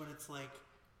finish, but it's like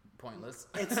Pointless.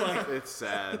 it's like It's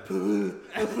sad.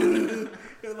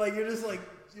 like you're just like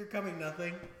you're coming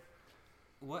nothing.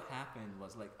 What happened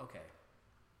was like, okay,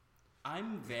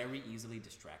 I'm very easily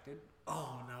distracted.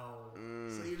 Oh no!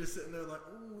 So you're just sitting there like,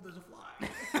 ooh, there's a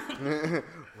fly.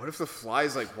 What if the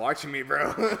fly's like watching me,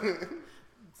 bro?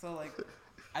 So like,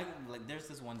 there's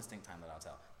this one distinct time that I'll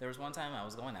tell. There was one time I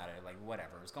was going at it, like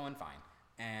whatever, it was going fine,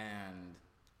 and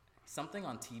something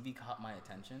on TV caught my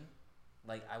attention.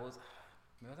 Like was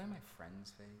that my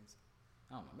Friends phase?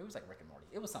 I don't know. Maybe it was like Rick and Morty.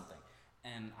 It was something,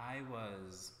 and I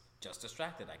was just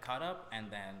distracted. I caught up, and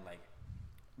then like,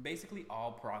 basically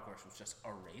all progress was just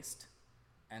erased,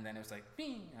 and then it was like,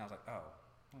 bing, and I was like, oh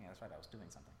yeah, that's right, I was doing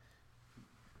something.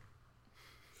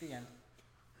 The end.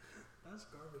 That's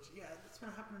garbage. Yeah, that's been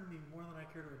happening to me more than I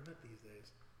care to admit these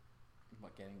days.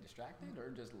 What, getting distracted or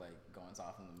just like going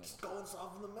soft in the middle? Just going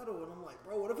soft in the middle, and I'm like,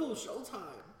 bro, what if it was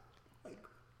showtime? Like,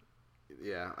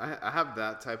 Yeah, I have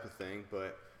that type of thing,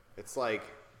 but it's like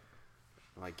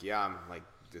yeah, I'm like,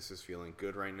 this is feeling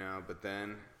good right now, but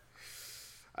then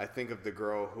I think of the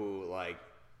girl who like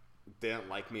didn't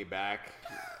like me back.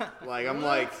 Like I'm What?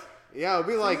 like, yeah, it'll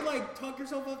be so like, you like talk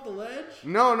yourself off the ledge?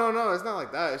 no, it's not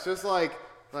like that. It's just like,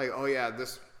 oh yeah,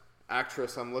 this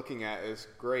actress I'm looking at is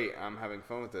great. I'm having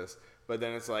fun with this. But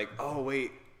then it's like, oh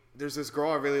wait, there's this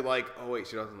girl I really like. Oh wait,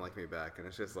 she doesn't like me back. And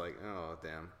it's just like, oh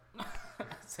damn.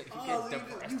 So you Oh, get you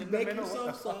depressed in the make middle. What the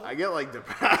yourself fuck? soft. I get like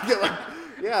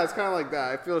yeah, it's kind of like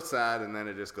that. I feel sad and then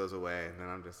it just goes away. And then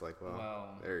I'm just like, well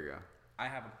there you go. I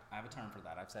have a term for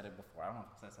that. I've said it before. I don't know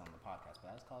if I've said it on the podcast,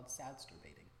 but that's called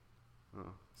sadsterbating.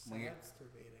 Oh. When you're-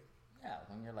 Masturbating. Yeah,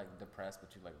 when you're like depressed,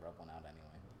 but you like rub one out anyway.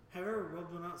 Have you ever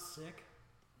rubbed one out sick?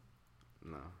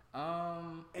 No.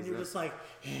 And you're just like,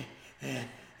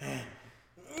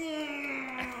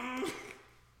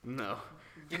 No.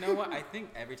 You know what? I think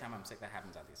every time I'm sick, that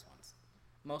happens at least once.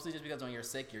 Mostly just because when you're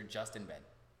sick, you're just in bed.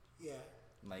 yeah.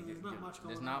 Like There's not much going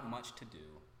there's on. not much to do.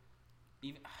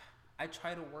 Even I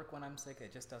try to work when I'm sick,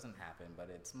 it just doesn't happen. But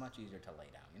it's much easier to lay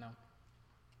down, you know.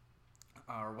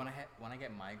 Or when I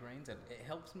get migraines, it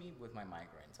helps me with my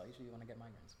migraines. So I usually want to get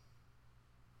migraines.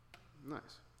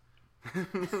 Nice.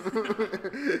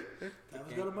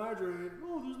 Tavis got a migraine.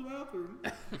 Oh, there's the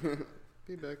bathroom.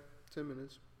 Be back 10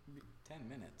 minutes. 10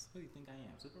 minutes. Who do you think I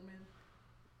am, Superman?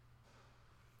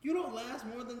 You don't last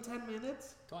more than 10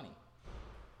 minutes? 20.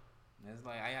 It's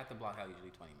like I have to block out usually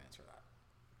 20 minutes for that.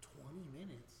 20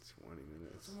 minutes? 20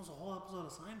 minutes. It's almost a whole episode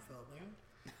of Seinfeld, man.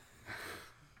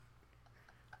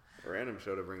 Random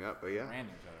show to bring up, but yeah.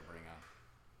 Random show to bring up.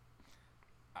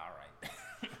 All right.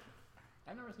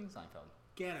 I've never seen Seinfeld.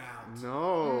 Get out.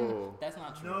 No. That's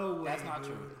not true. No way, That's not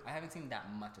dude. true. I haven't seen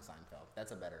that much of Seinfeld.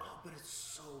 That's a better. Oh, but it's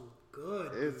so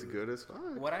good. It's dude. good as fuck.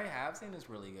 What I have seen is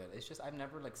really good. It's just I've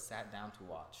never like sat down to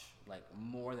watch like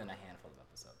more than a handful of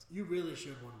episodes. You really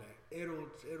should one day. It'll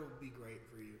be great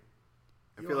for you.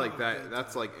 I You'll feel like have a that. good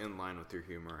That's time. like in line with your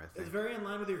humor. I It's think. very in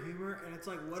line with your humor, and it's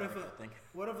like, what if Sorry, I think.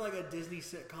 what if like a Disney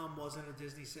sitcom wasn't a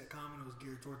Disney sitcom and it was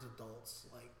geared towards adults?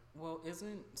 Like, Well,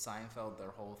 isn't Seinfeld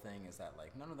their whole thing is that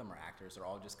like none of them are actors, they're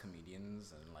all just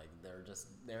comedians and like they're just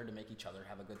there to make each other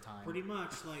have a good time. pretty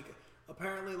much, like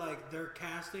apparently, like their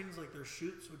castings, like their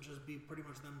shoots would just be pretty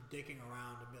much them dicking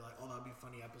around and be like, oh, that'd be a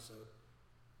funny episode,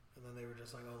 and then they were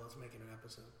just like, oh, let's make it an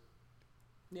episode.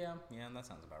 Yeah, that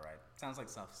sounds about right. Sounds like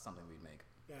something we'd make.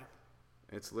 Yeah.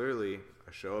 It's literally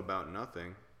a show about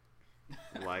nothing,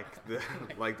 like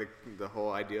the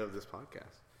whole idea of this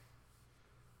podcast.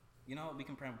 You know, we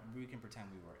can pretend we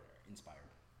were inspired.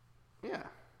 Yeah.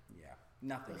 Yeah,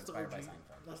 nothing That's the inspired by OG.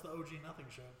 Seinfeld. That's the OG Nothing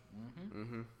show.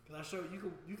 Mm-hmm. Cause that show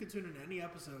you could tune in any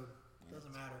episode.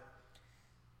 Doesn't matter.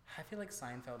 I feel like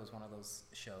Seinfeld is one of those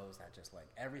shows that just like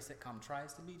every sitcom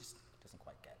tries to be, just doesn't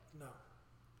quite get. No,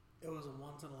 it was a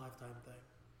once in a lifetime thing.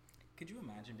 Could you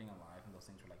imagine being alive and those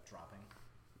things were like dropping?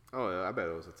 Oh, I bet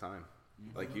it was a time.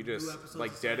 Like you New just episodes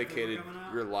like of Seinfeld were dedicated coming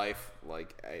out? your life.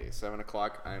 Like, hey, 7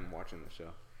 o'clock, I'm watching the show.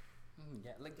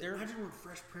 Yeah, like they're. Imagine when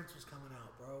Fresh Prince was coming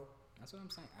out, bro. That's what I'm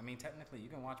saying. I mean, technically, you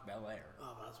can watch Bel Air.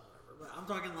 Oh, that's whatever. But I'm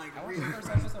talking like I watched the first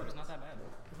episode. It's not that bad.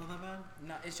 It's not that bad.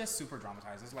 No, it's just super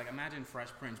dramatized. It's like imagine Fresh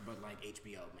Prince, but like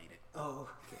HBO made it. Oh,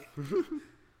 okay.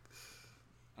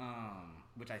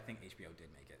 Which I think HBO did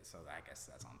make it, so I guess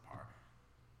that's on par.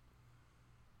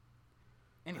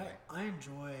 Anyway, I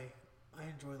enjoy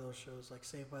those shows like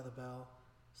Saved by the Bell,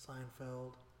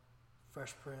 Seinfeld,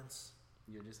 Fresh Prince,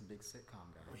 you're just a big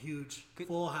sitcom guy. huge, Could-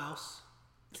 Full House.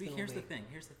 See, Kill here's me. the thing.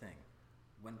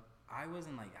 When I was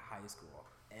in like high school,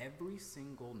 every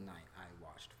single night I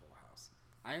watched Full House.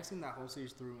 I have seen that whole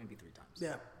series through maybe 3 times.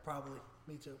 Yeah, probably.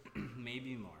 Me too.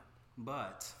 Maybe more.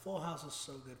 But Full House is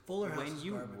so good. Fuller House when is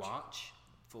you garbage. watch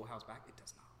Full House back, it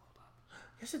does not hold up.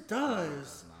 Yes, it does.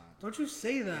 does not. Don't you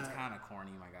say It's that. kind of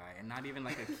corny, my guy, and not even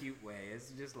like a cute way.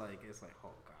 It's just like oh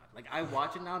god. Like I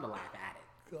watch it now to laugh at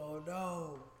it. Oh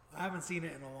no, I haven't seen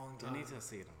it in a long I time. need to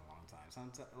see it in a long time.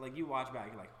 Sometimes, like you watch back,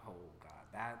 you're like, oh god,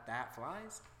 that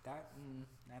flies. That's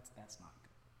not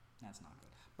good. That's not good.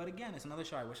 But again, it's another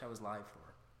show I wish I was live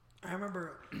for. I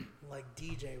remember, like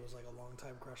DJ was like a long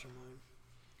time crush of mine.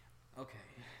 Okay,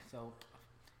 so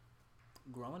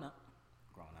growing up,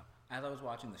 as I was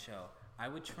watching the show, I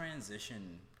would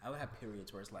transition. I would have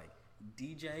periods where it's like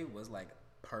DJ was like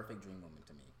perfect dream woman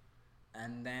to me,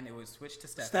 and then it would switch to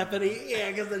Stephanie,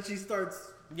 yeah, because then she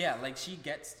starts. Yeah, like she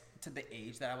gets to the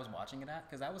age that I was watching it at,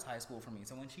 because that was high school for me.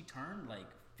 So when she turned like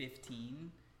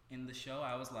 15 in the show,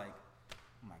 I was like,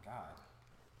 oh my god,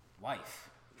 wife.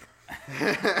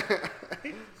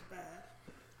 It's bad.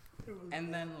 It was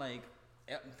And then like,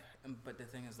 but the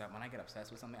thing is that when I get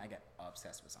obsessed with something, I get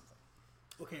obsessed with something.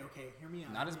 okay, hear me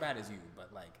out. Not as bad as you,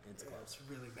 but like it's Yeah, close. it's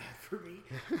really bad for me.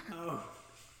 Oh,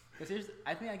 Because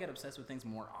I think I get obsessed with things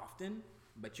more often,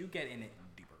 but you get in it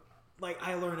deeper. like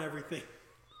I learn everything.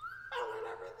 I learn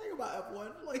everything about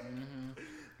F1. Like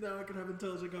now I can have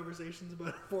intelligent conversations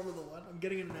about Formula One. I'm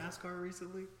getting into NASCAR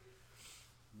recently.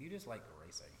 You just like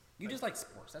racing. You just like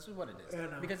sports. That's just what it is. Yeah,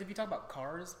 I know. Because if you talk about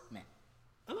cars, man.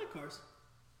 I like cars.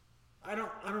 I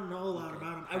don't know a lot Okay.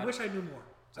 about them. I How- wish I knew more.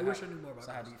 I wish I knew more about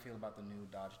So how cars. do you feel about the new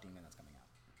Dodge Demon that's coming out?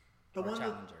 The Or one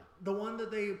Challenger? the one that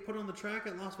they put on the track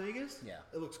at Las Vegas. Yeah.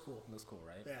 it looks cool. Looks cool,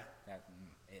 right? Yeah.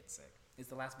 It's sick. It's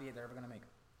the last V8 they're ever gonna make.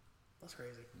 That's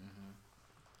crazy.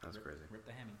 That's crazy. Rip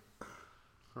the Hemi.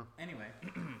 Anyway,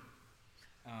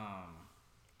 I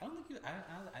don't think you. I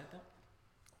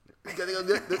don't. Give me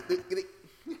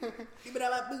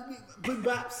that boom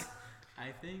bops.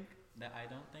 I think that I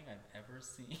don't think I've ever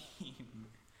seen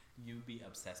you be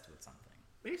obsessed with something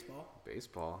Baseball.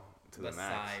 Baseball to the max.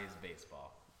 besides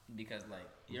baseball, because like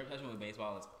your obsession with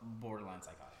baseball is borderline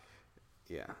psychotic.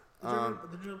 Yeah.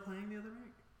 Did you ever playing the other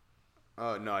night?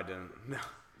 Oh no, I didn't. No,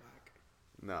 Whack.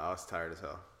 no, I was tired as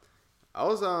hell. I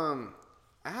was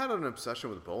I had an obsession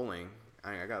with bowling.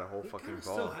 I got a whole It fucking kinda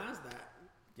ball. still has that.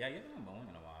 Yeah, you haven't been bowling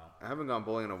in a while. I haven't gone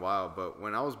bowling in a while, but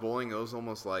when I was bowling, it was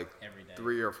almost like Every day.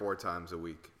 3 or 4 times a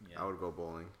week. Yeah. I would go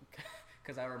bowling.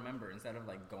 Because I remember instead of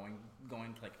like going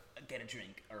to like get a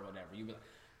drink or whatever, you'd be like,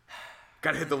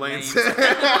 Gotta hit the lanes. Lanes.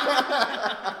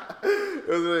 It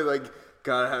was really like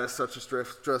God, I had such a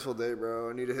stressful day, bro.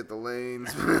 I need to hit the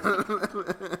lanes.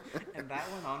 And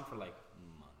that went on for like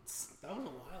months. That was a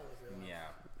while ago. Yeah.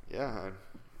 Yeah,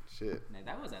 shit. Now,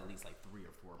 that was at least like 3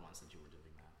 or 4 months that you were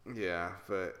doing that. Yeah,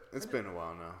 but it's been a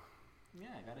while now. Yeah,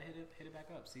 I gotta hit it back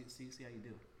up. See how you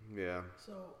do. Yeah.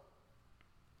 So,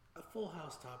 a Full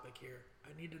House topic here.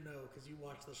 I need to know, because you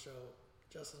watched the show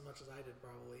just as much as I did,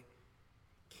 probably.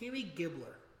 Kimmy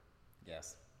Gibbler.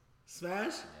 Yes.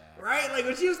 Smash? Yeah. Right? Like,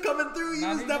 when she was coming through, you Not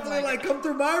was even definitely like- like, come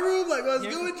through my room? Like, what's Yeah.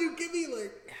 good with you, Kimmy?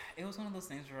 Like, It was one of those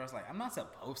things where I was like, I'm not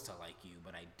supposed to like you,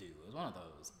 but I do. It was one of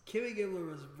those. Kimmy Gibbler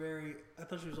was very, I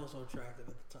thought she was also attractive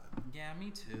at the time. Yeah,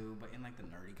 me too, but in like the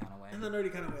nerdy kind of way. In the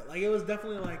nerdy kind of way. Like, it was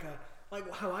definitely like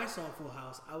how I saw Full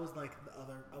House, I was like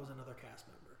I was another cast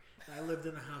member. And I lived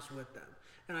in the house with them.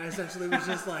 And I essentially was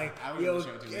just like, I was in yo, the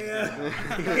show too. yeah.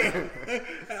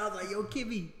 And I was like, yo,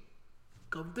 Kimmy,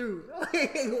 come through. Like,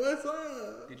 what's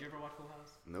up? Did you ever watch Full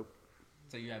House? Nope.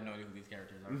 So you have no idea who these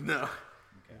characters are? No.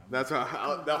 Okay. That's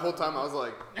why that whole time I was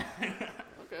like, okay,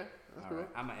 that's All cool. right,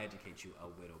 I'm gonna educate you a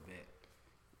little bit.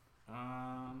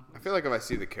 I feel like if I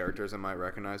see the characters, I might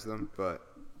recognize them, but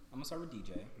I'm gonna start with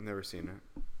DJ. never seen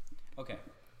it. Okay.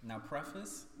 Now,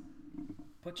 preface.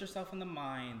 Put yourself in the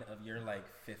mind of you're like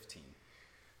 15.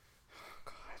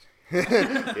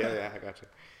 God. yeah, I got you.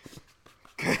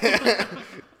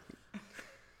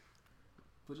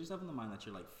 Put yourself in the mind that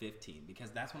you're like 15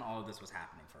 because that's when all of this was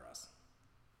happening for us.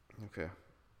 Okay.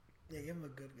 Yeah, give him a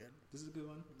good. This is a good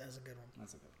one. That's a good one.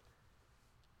 That's a good one.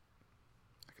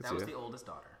 I can That see was it. the oldest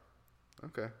daughter.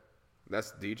 Okay.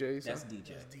 That's DJ, you said? That's DJ.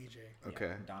 That's DJ. Yeah,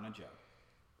 Okay. Donna Joe.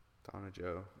 Donna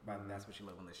Joe. But that's what she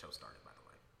looked when the show started, by the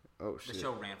way. Oh, The shit.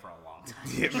 show ran for a long time.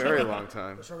 Yeah, very long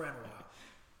time. The show ran a while.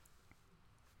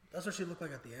 That's what she looked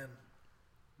like at the end.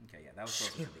 Okay, yeah, that was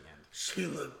closer to the end. She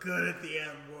looked good at the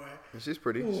end, boy. She's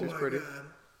pretty. Oh She's my pretty. God.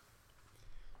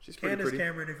 She's pretty Candace pretty.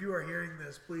 Cameron, if you are hearing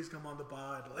this, please come on the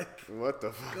pod. Like, What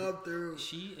the fuck? come through.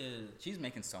 She's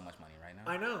making so much money right now.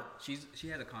 I know. She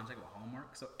has a contract with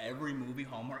Hallmark, so every movie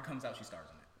Hallmark comes out, she stars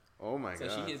in it. Oh my So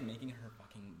god. she is making her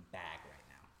fucking bag right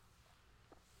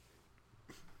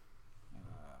now.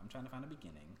 I'm trying to find a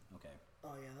beginning. Okay.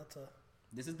 Oh yeah, that's a.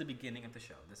 This is the beginning of the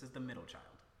show. This is the middle child.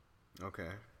 Okay.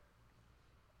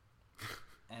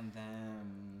 And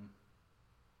then...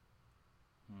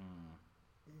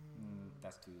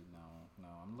 that's too... No.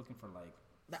 I'm looking for, like,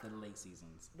 the late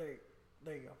seasons. There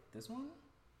you go. This one?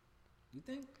 You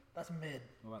think? That's mid.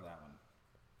 What about that one?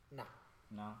 Nah,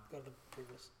 No? go to the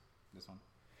previous. This one?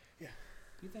 Yeah,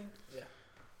 You think? yeah,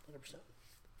 100%.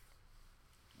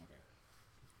 Okay.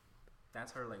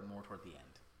 That's her, like, more toward the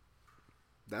end.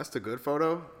 That's the good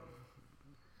photo?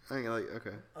 I think like,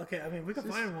 okay. Okay, I mean we can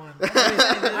find one.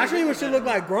 Actually, what she looked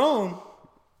like grown.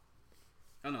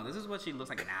 Oh, no. This is what she looks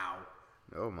like now.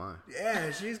 Oh my.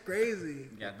 Yeah, she's crazy.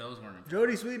 Yeah, those weren't...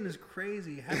 Jodie Sweetin is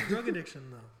crazy. Has drug addiction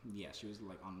though. Yeah, she was,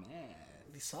 like, on mad.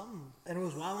 Something, and it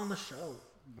was while on the show.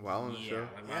 While on the show?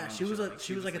 like, Yeah, on she the was show, like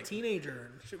she was like a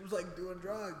teenager. And she was like doing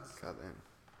drugs. God damn.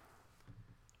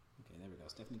 Okay, there we go.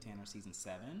 Stephanie Tanner, season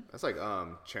 7. That's like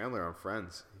Chandler on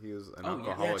Friends. He was an Oh, yeah.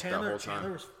 alcoholic Yeah, that whole Chandler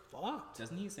time. was fucked.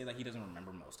 Doesn't he say that he doesn't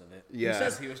remember most of it? Yeah.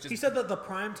 He said that the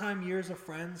primetime years of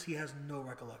Friends, he has no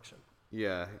recollection.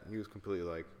 Yeah, he was completely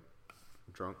like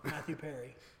drunk. Matthew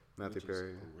Perry. Matthew Which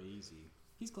Perry. is crazy.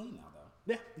 He's clean now,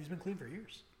 though. Yeah, he's been clean for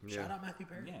years. Yeah. Shout out Matthew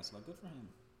Perry. Yeah, so like good for him.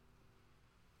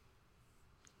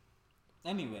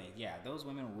 Anyway, yeah, those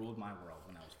women ruled my world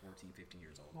when I was 14, 15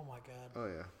 years old. Oh my god. Oh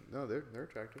yeah. No, they're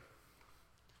attractive.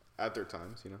 At their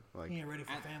times, you know, like He ain't ready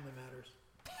for I- Family Matters.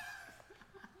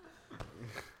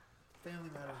 Family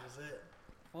Matters is it.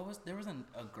 There was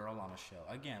a girl on a show,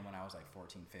 again, when I was like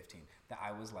 14, 15, that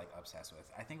I was like obsessed with.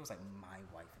 I think it was like My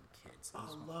Wife and Kids. It I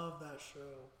was love that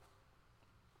show.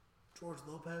 George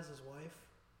Lopez, his wife.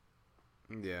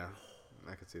 yeah,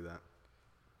 I could see that.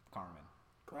 Carmen.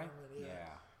 Carmen, Right?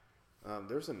 yeah.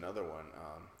 There's another one.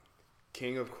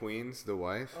 King of Queens, the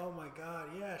wife. Oh my god,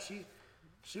 yeah,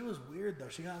 she was weird though.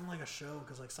 She got in like a show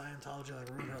because like Scientology like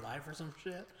ruined her life or some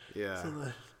shit. Yeah. So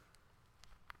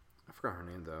I forgot her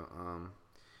name though.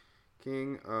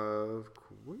 King of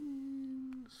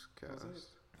Queens cast.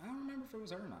 I don't remember if it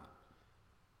was her or not.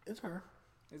 it's her.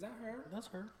 Is that her? That's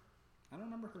her. I don't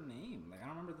remember her name. Like, I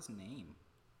don't remember this name.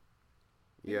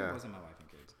 Maybe Yeah. It wasn't My Wife and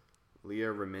Kids. Leah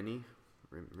Remini.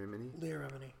 Remini? Leah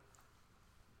Remini.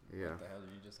 Yeah. What the hell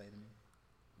did you just say to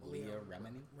me? Leah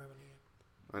Remini? Remini.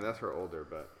 I mean, that's her older,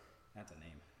 but That's a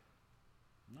name.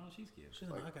 No, she's cute. She's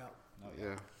a knockout. Oh,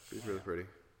 yeah, she's really pretty.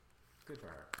 Good for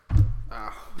her.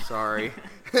 Oh, sorry.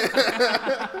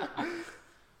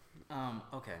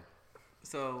 Okay.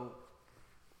 So,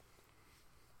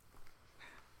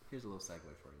 here's a little segue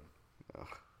for you.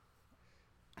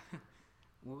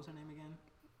 What was her name again?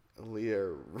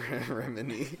 Leah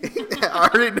Remini. I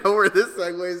already know where this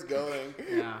segue is going.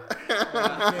 Yeah.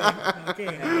 Okay.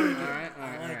 All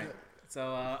I like right. it.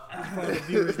 So, For the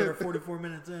viewers that are 44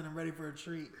 minutes in, I'm ready for a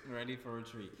treat. ready for a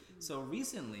treat. So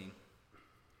recently,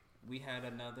 we had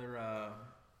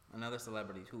another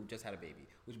celebrity who just had a baby.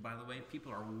 Which, by the way,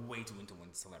 people are way too into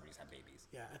when celebrities have babies.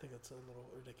 Yeah, I think that's a little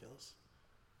ridiculous.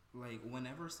 Like,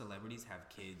 whenever celebrities have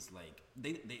kids, like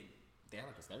they act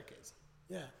like it's their kids,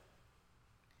 Yeah.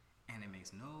 and it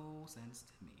makes no sense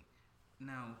to me.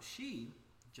 Now, she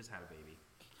just had a baby.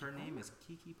 Her name is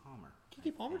Keke Palmer.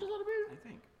 Keke Palmer just had a I baby?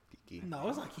 think. Kiki. No,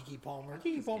 it's not Keke Palmer.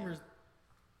 Keke Palmer's.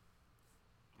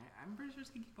 I'm pretty sure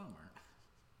it's Keke Palmer.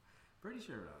 Pretty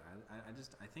sure.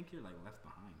 I think you're like left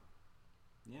behind.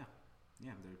 Yeah,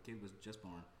 their kid was just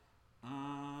born.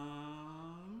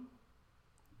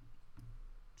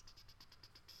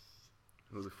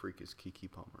 Who the freak is Kiki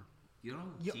Palmer? You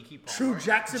don't Yo, Keke Palmer. True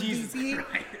Jackson Jesus DC?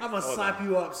 Christ. I'm going to slap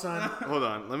you up, son. Hold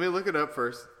on, let me look it up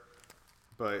first.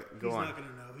 But go He's on. not going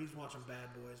to know. He's watching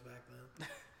Bad Boys back then.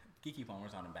 Keke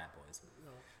Palmer's not in Bad Boys. No.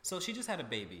 So she just had a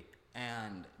baby,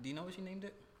 and do you know what she named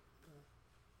it?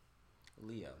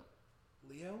 Leo.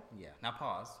 Leo? Yeah. Now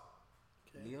pause.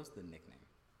 Okay. Leo's the nickname.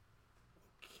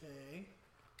 Okay.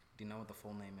 Do you know what the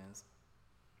full name is?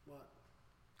 What?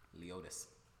 Leotis.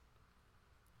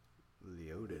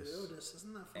 Leotis. Leotis,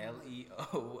 isn't that from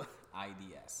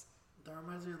Leoids. That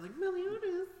reminds me of like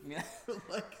Meliodas. Yeah.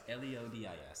 Like,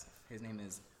 Leodis. His name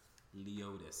is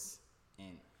Leotis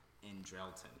in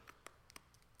Drelton.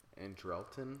 And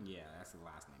Drelton? Yeah, that's the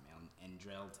last name, and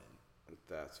Drelton.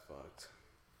 That's fucked.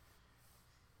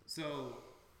 So,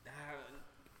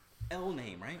 L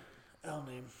name, right? L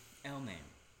name. L name.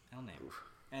 Oof.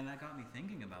 And that got me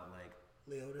thinking about, like,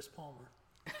 Leotis Palmer.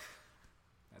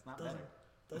 that's not Doesn't, better.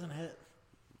 doesn't hit.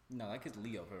 No, that kid's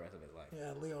Leo for the rest of his life.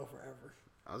 Yeah, Leo forever.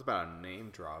 I was about to name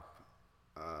drop,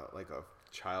 like a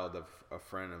child of a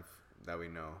friend of that we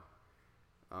know.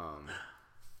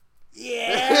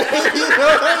 Yeah!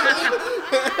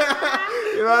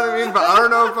 You know what I mean? But I don't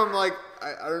know if I'm like,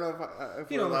 I don't know if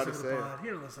He we're don't allowed listen to to say the it. pod. He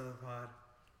don't listen to the pod.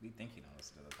 We think you don't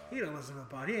listen to the pod. He don't listen to the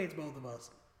pod. He hates both of us.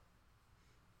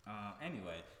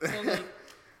 Anyway, so, like,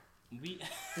 we...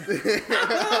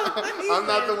 I'm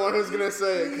not the one who's gonna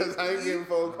say it because I ain't getting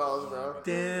phone calls, bro.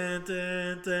 Dun,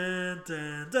 dun, dun,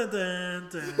 dun, dun, dun,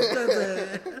 dun, dun,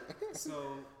 dun. So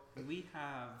we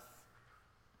have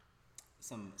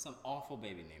some awful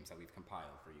baby names that we've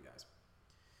compiled for you guys.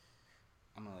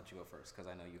 I'm gonna let you go first because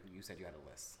I know you said you had a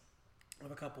list. I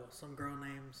have a couple. Some girl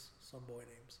names, some boy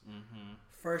names. Mm-hmm.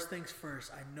 First things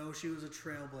first. I know she was a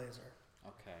trailblazer.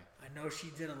 Okay. I know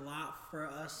she did a lot for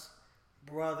us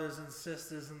brothers and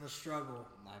sisters in the struggle.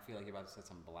 I feel like you're about to say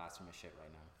some blasphemous shit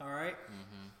right now. All right?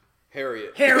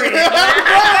 Harriet. Harriet.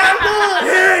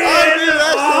 Harriet is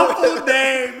an awful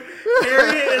name.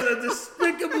 Harriet is a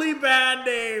despicably bad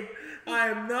name. I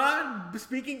am not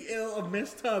speaking ill of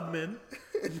Miss Tubman.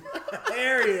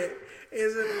 Harriet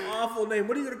is an awful name.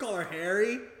 What are you going to call her,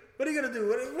 Harry? What are you going to do?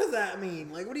 What does that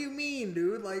mean? Like, what do you mean,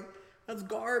 dude? Like, that's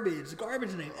garbage.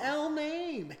 Garbage name. L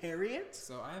name. Harriet?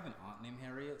 So I have an aunt named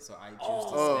Harriet, so I choose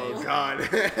Oh, to say God.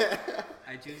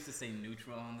 I choose to say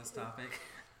neutral on this topic.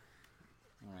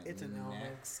 All right. It's an L name.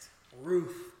 next.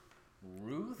 Ruth.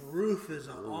 Ruth. Ruth is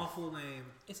an awful name.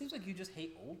 It seems like you just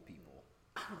hate old people.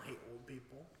 I don't hate old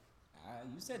people.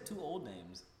 You said 2 old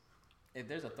names. If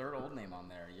there's a third old name on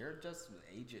there, you're just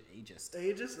ageist.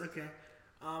 Ages? Okay.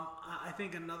 I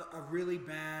think a really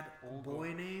bad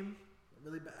boy name.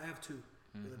 Really bad. I have 2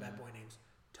 really bad boy names.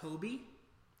 Toby.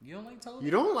 You don't like Toby?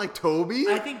 You don't like Toby?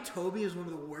 I think Toby is one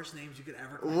of the worst names you could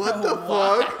ever call. What the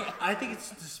fuck? I think it's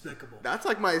despicable. That's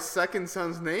like my second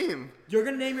son's name. You're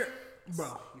gonna name your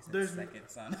bro. He said There's second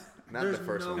son. Not there's the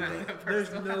first no one. way. though.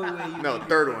 There's no way you. No, name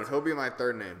third your one. kid- He'll be my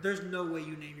third name. There's no way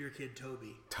you name your kid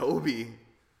Toby. Toby.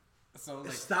 So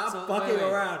like, Stop so, fucking wait,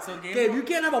 wait. around. So Gabe, you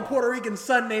can't have a Puerto Rican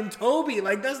son named Toby.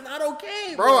 Like that's not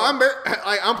okay, Bro,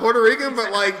 I'm Puerto Rican,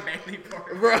 but like, Barely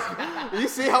Puerto bro, you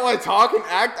see how I talk and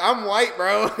act? I'm white,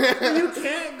 bro. You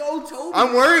can't go Toby.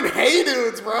 I'm wearing Hey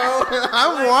Dudes, bro.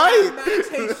 I'm white. Max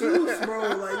Jesus, bro.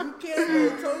 Like you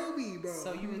can't go Toby, bro.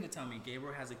 So you mean to tell me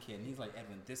Gabriel has a kid and he's like,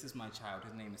 Edwin, this is my child.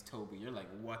 His name is Toby. You're like,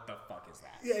 what the fuck is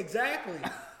that? Yeah, exactly.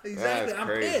 Exactly. That's I'm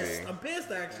crazy. pissed. I'm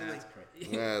pissed actually. That's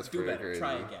crazy. That's Do pretty better. crazy.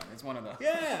 Try again. It's one of those.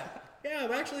 Yeah. Yeah,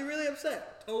 I'm actually really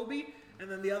upset. Toby, and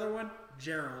then the other one,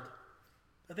 Gerald.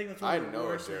 I think that's one I of the know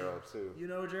worst Gerald, names. too. You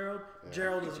know Gerald?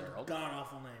 Gerald is Gerald. a god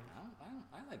awful name.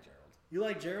 I like Gerald. You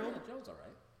like Gerald? Yeah, Gerald's alright.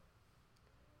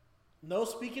 No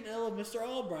speaking ill of Mr.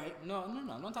 Albright. No. I'm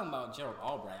not talking about Gerald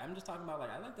Albright. I'm just talking about like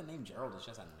I like the name Gerald. It's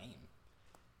just a name.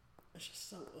 It's just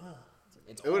so.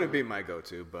 It's It wouldn't be my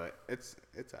go-to, but it's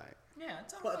alright. Yeah,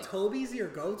 it's But alright. Toby's your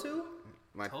go-to?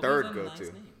 My Toby's third a go-to. nice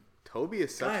name. Toby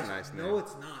is such Guys, a nice name. no,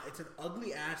 it's not. It's an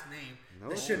ugly ass name No,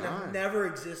 that it's should not. have never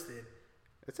existed.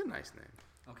 It's a nice name.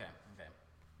 Okay.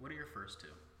 What are your first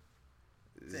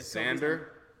two? Is it Xander. Toby's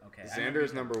Okay. I remember Xander's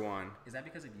you- number one. Is that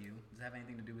because of you? Does it have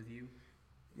anything to do with you?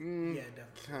 Yeah,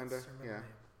 definitely. Kinda, It's her middle yeah. name.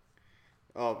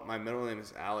 Oh, my middle name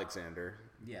is Alexander.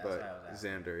 Yeah, that's but what I was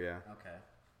asking. Xander, yeah, Okay.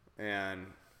 and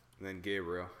then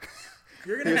Gabriel.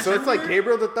 You're gonna So it's like junior-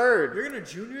 Gabriel the third. You're gonna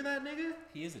junior that nigga?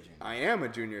 He is a junior. I am a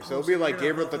junior, so Oh, it'll so be you're like gonna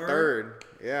Gabriel have a the third.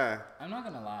 Yeah. I'm not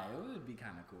gonna lie, it would be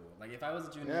kind of cool. Like if I was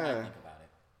a junior, Yeah. I'd think about it.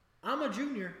 I'm a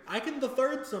junior. I can the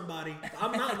third somebody.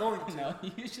 I'm not going to. No,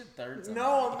 you should third. Somebody.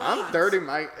 No, I'm not. I'm 30.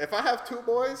 If I have two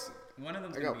boys, One of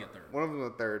them's I gonna got be a third. one of them a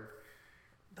third.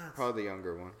 That's, Probably the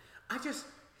younger one. I just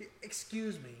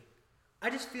excuse me. I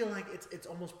just feel like it's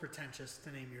almost pretentious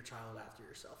to name your child after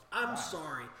yourself. I'm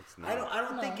sorry. not. I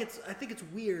don't No. think it's. I think it's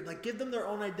weird. Like give them their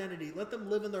own identity. Let them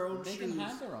live in their own They shoes. can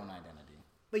have their own identity.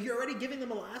 But you're already giving them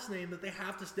a last name that they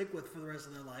have to stick with for the rest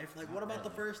of their life. Like, Not what about the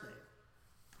really. first name?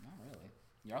 Not really.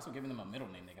 You're also giving them a middle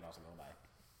name they can also go by.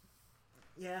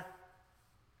 Yeah.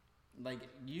 Like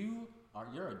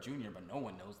you're a junior, but no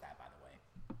one knows that, by the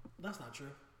way. That's not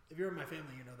true. If you're in my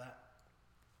family, you know that.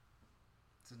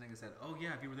 So nigga said, "Oh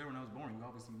yeah, if you were there when I was born, you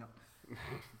obviously know."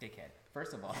 Dickhead.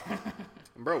 First of all,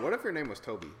 Bro, what if your name was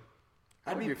Toby?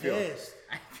 How I'd would be you feel? pissed.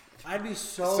 I'd be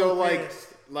so, So pissed.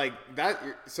 like that.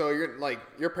 So you're like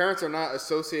your parents are not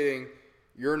associating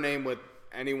your name with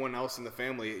anyone else in the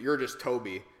family. You're just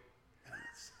Toby.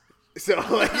 So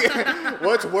like,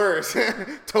 what's worse,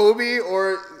 Toby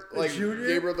or like junior?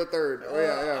 Gabriel the third? Oh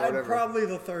yeah, I'd whatever. probably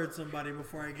the third somebody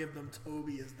before I give them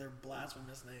Toby as their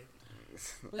blasphemous name.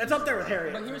 That's up there with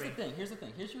Harriet. but for here's me. the thing. Here's the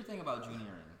thing. Here's your thing about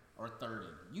junioring or thirding.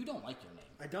 You don't like your name.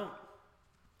 I don't.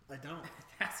 I don't.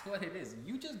 That's what it is.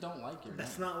 You just don't like your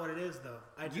That's name. not what it is, though.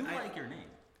 You like your name.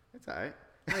 It's alright.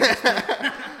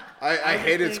 I I just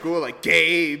hated think- school like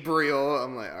Gabriel.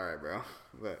 I'm like, all right, bro,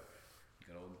 but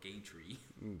Good old gay tree.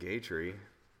 gay tree.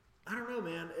 I don't know,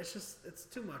 man. It's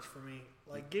too much for me.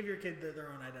 Like, give your kid their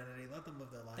own identity. Let them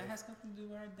live their life. That has nothing to do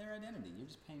with their identity. You're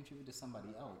just paying tribute to somebody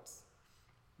else.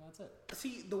 That's it.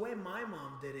 See, the way my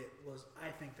mom did it was, I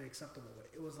think, the acceptable way.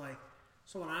 It was like,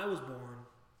 so when I was born,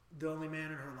 the only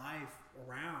man in her life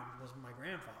around was my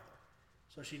grandfather.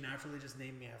 So she naturally just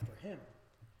named me after him.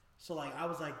 So, like, I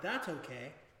was like, that's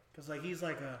okay. Because, like, he's,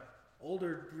 like, a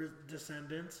older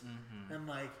descendant. And,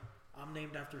 like, I'm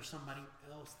named after somebody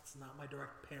else that's not my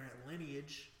direct parent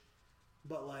lineage.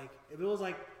 But, like, if it was,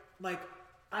 like,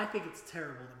 I think it's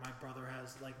terrible that my brother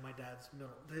has, like, my dad's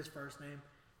his first name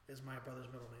is my brother's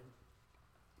middle name.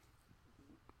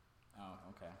 Oh,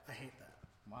 okay. I hate that.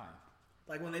 Why?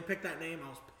 Like when they picked that name, I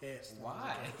was pissed.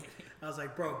 Why? I was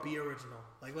like, bro, be original.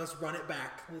 Like, let's run it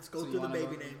back. Let's go So you through the wanna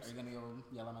baby go- names. Are you gonna go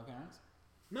yell at my parents?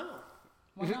 No.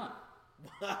 Why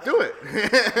not? Do it.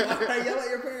 Why would I yell at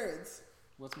your parents?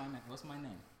 What's my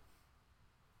name?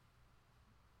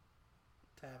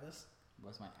 Tavis.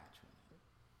 What's my actual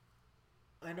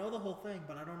name? I know the whole thing,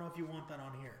 but I don't know if you want that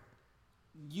on here.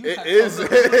 You It have is. told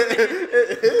It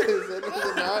is. It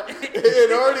is not.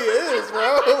 It already is,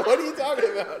 bro. What are you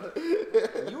talking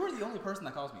about? You were the only person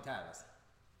that calls me Tavis.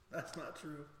 That's not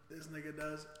true. This nigga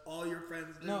does. All your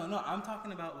friends do. No, I'm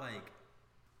talking about like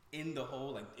in the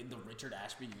whole like in the Richard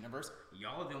Ashby universe.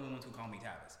 Y'all are the only ones who call me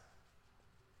Tavis.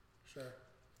 Sure.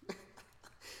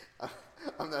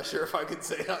 I'm not sure if I can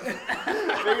say that. Nigga,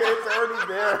 it's already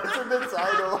there. It's in the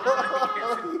title.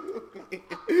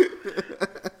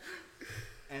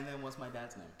 And then what's my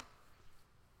dad's name?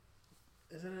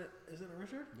 Isn't it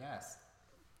Richard? Yes.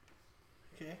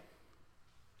 Okay.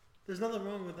 There's nothing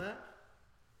wrong with that.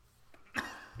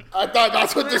 I thought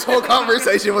that's what this whole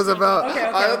conversation was about. Okay,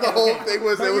 I thought the whole thing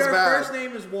was But it was your bad. first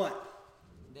name is what?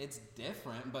 It's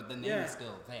different, but the name Yeah. is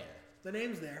still there. The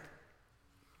name's there,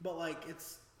 but like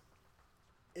it's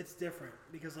different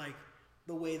because like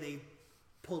the way they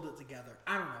pulled it together.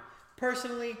 I don't know.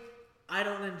 Personally, I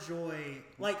don't enjoy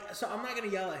like so. I'm not gonna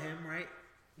yell at him, right?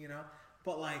 You know,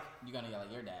 but like You're gonna yell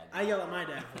at your dad. I yell at my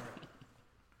dad for it.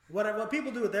 What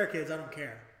people do with their kids, I don't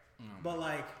care. But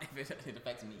like If it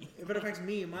affects me. if it affects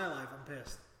me in my life, I'm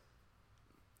pissed.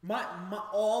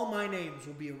 All my names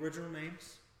will be original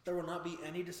names. There will not be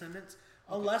any descendants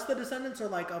unless the descendants are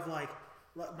like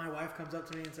my wife comes up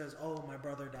to me and says, "Oh, my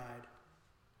brother died."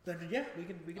 Then yeah, we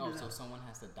can Oh, do so that. someone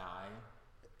has to die.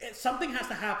 Something has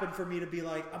to happen for me to be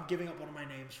like, I'm giving up one of my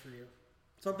names for you.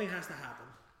 Something has to happen.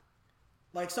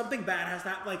 Like something bad has to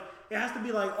happen. Like it has to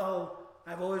be like, oh,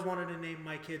 I've always wanted to name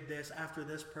my kid this after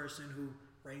this person who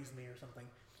raised me or something.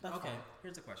 That's Okay, fine.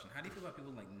 here's a question. How do you feel about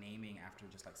people like naming after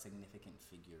just like significant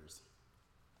figures?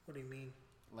 What do you mean?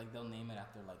 Like they'll name it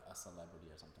after like a celebrity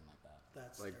or something like that.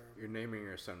 That's Like terrible. you're naming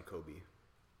your son Kobe.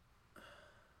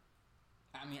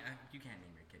 I mean, you can't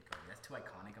name your kid Kobe. That's too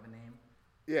iconic of a name.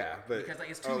 Yeah, but Because, like,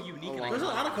 it's too unique and There's a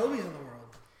iconic. lot of Kobe's in the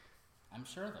world. I'm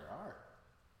sure there are.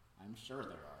 I'm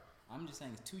just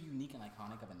saying it's too unique and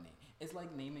iconic of a name. It's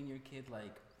like naming your kid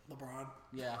like LeBron.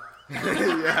 yeah.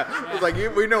 yeah, it's like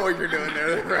we know what you're doing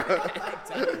there, bro.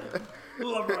 Exactly.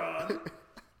 LeBron.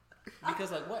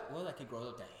 Because like what that kid grows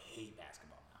up to hate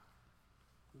basketball now.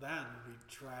 That would be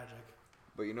tragic.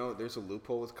 But you know, there's a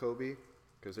loophole with Kobe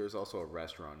because there's also a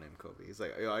restaurant named Kobe. He's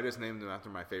like, yo, I just named him after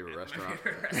my favorite restaurant.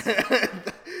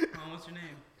 Oh, what's your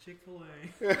name? Chick-fil-A.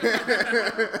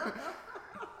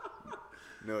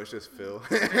 No, it's just Phil,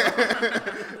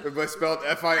 but spelled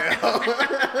F-I-L.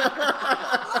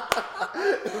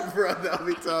 Bro, that'll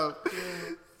be tough.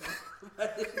 I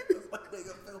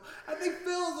think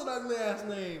Phil's an ugly ass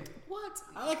name. What?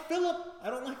 I like Philip. I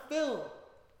don't like Phil.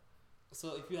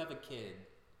 So if you have a kid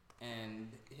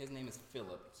and his name is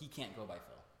Philip, he can't go by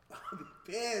Phil. I'll be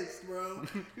pissed, bro.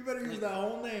 You better use that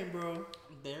whole name, bro.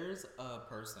 There's a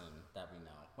person that we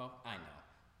know. Well, I know,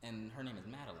 and her name is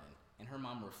Madeline, and her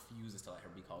mom refuses to let her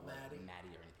be called like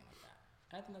Maddie or anything like that.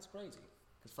 And I think that's crazy.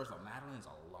 Because first of all, Madeline is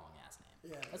a long ass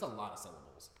name. Yeah. That's a lot of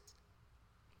syllables.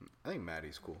 I think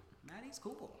Maddie's cool. Maddie's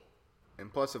cool.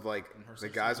 And plus, if like And her the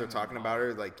sister's guys are name is talking Mom. about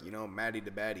her, like you know, Maddie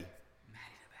the baddie.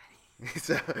 Maddie the Maddie.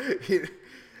 So,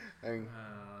 I mean,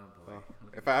 Oh boy. well,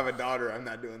 if I have a daughter, I'm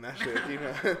not doing that shit. You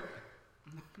know.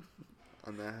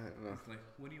 On that, no. It's like,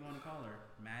 what do you want to call her?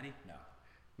 Maddie? No.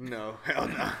 No, hell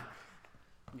no.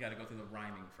 You got to go through the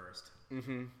rhyming first.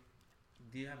 Mm-hmm.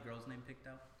 Do you have girls' name picked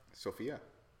out? Sophia.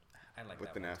 I like With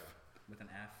that an one F. too. With an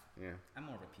F. Yeah. I'm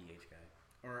more of a PH guy.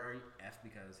 Or are you F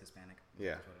because Hispanic?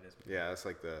 Yeah. That's what it is. Yeah, that's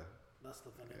like the. That's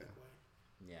the phonetic Yeah.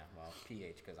 way. Yeah, well,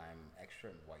 PH because I'm extra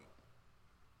and white.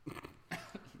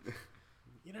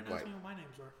 You didn't White. ask me what my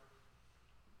names were.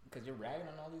 Because you're ragging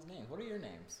on all these names. What are your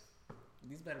names?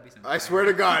 These better be some. I swear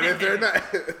to God, if they're not,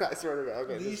 I swear to God.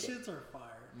 Okay. These this shits are fire.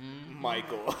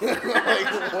 Michael.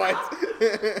 Like what?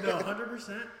 No,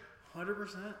 100%.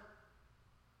 100%.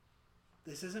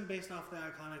 This isn't based off the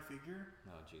iconic figure,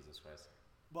 Oh, Jesus Christ.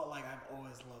 but like I've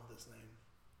always loved this name.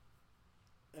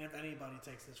 And if anybody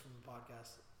takes this from the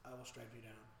podcast, I will strike you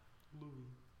down. Louis.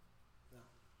 No.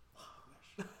 Oh,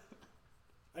 gosh.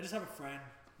 I just have a friend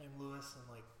named Lewis, and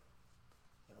like,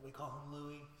 you know, we call him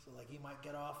Louis, so like he might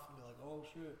get off and be like, "Oh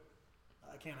shit."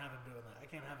 I can't have him doing that. I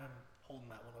can't have him holding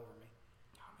that one over me.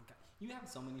 Oh my God. You have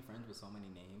so many friends with so many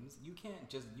names. You can't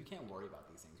worry about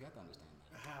these things. You have to understand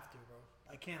that. I have to, bro.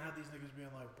 I can't have these niggas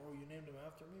being like, "Bro, you named him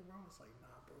after me, bro." It's like,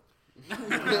 nah, bro.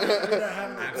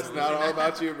 It's not all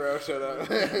about you, bro. Shut up.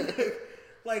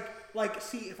 Like,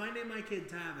 see, if I name my kid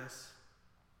Tavis,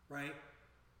 right,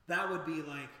 that would be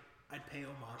like, I'd pay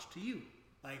homage to you.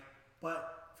 Like,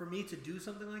 but for me to do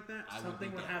something like that, I would something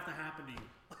be would down. have to happen to you.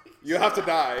 You have to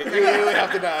die. You literally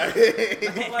have to die.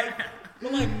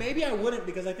 But like, maybe I wouldn't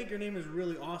because I think your name is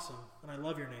really awesome and I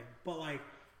love your name. But like,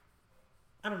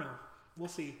 I don't know. We'll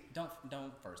see. Don't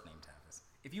first name Tavis.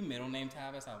 If you middle name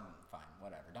Tavis, I'm fine.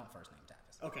 Whatever. Don't first name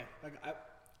Tavis. Okay. Like,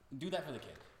 Do that for the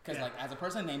kid. Because Yeah. like as a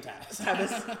person named Tavis.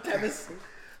 Tavis.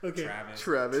 Okay. Travis.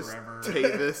 Travis. Trevor.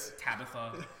 Tavis.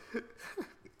 Tabitha.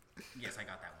 Yes, I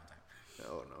got that one time.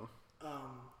 Oh no.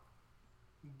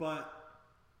 But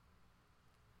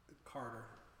Carter.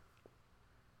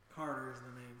 Carter is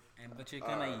the name. But you're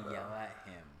gonna yell at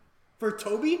him. For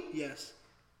Toby? Yes.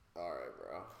 All right,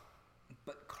 bro.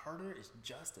 But Carter is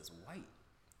just as white.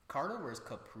 Carter wears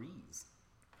capris.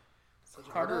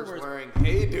 Carter's wears wearing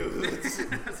Hey Dudes. That's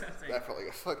what I'm saying. That probably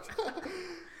got fucked up.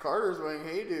 Carter's wearing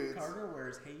Hey Dudes. Carter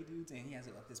wears Hey Dudes and he has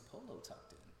like this polo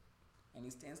tucked in, and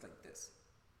he stands like this.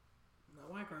 Not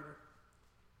why Carter.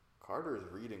 Carter's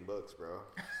reading books, bro.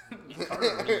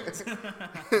 Carter reads.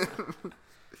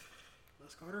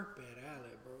 That's Carter? Bad alley,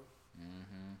 bro.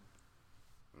 Mm-hmm.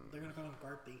 They're gonna call him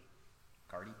Carty.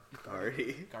 Cardi.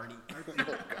 Cardi. Cardi.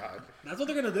 Oh God. That's what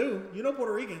they're gonna do. You know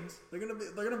Puerto Ricans. They're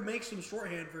gonna make some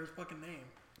shorthand for his fucking name.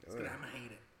 I'm gonna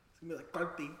hate it. It's gonna be like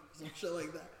Carty, some shit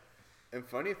like that. And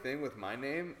funny thing with my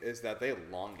name is that they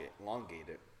elongate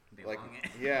it. They Like, elongate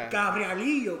it? yeah.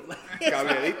 Gabrielillo.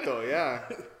 Gabrielito, yeah.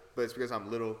 But it's because I'm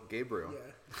little Gabriel. Yeah.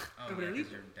 Oh, yeah, because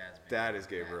your dad's big. Dad is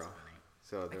Gabriel. That's funny.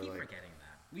 So I they're keep like, forgetting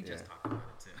that. We just Yeah. talked about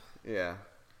it too. yeah.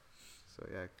 So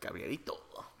yeah, Gabrielito.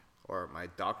 Or my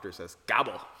doctor says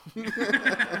Gabo.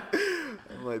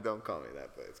 I'm like, don't call me that,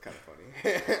 but it's kind of funny.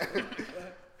 Hey,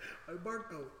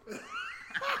 Marco.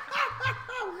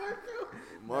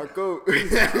 Marco.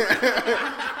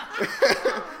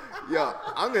 Yo,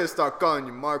 I'm gonna start calling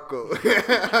you Marco.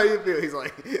 How you feel? He's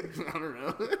like, I don't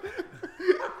know.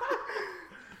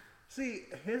 See,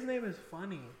 his name is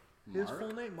funny. His Mark?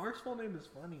 full name, Mark's full name is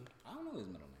funny. I don't know his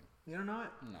middle name. You don't know it?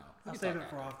 No. I'll We save talk it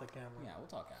for after. off the camera. Yeah, we'll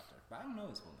talk after. But I don't know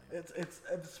his full name.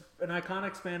 It's an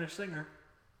iconic Spanish singer.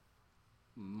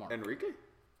 Mark. Enrique?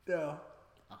 Yeah. Oh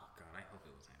God, I hope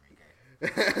it was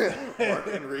Enrique. Mark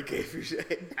Enrique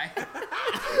Fouché.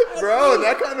 Bro,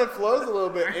 that kind of flows a little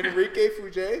bit. Enrique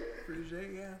Fouché?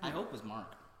 Frugier, yeah. I hope it's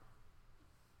Mark.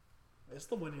 It's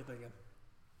the one you're thinking.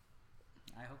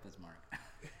 I hope it's Mark.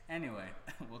 Anyway,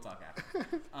 we'll talk after.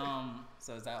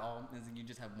 So is that all? Is it you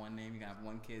just have one name? You can have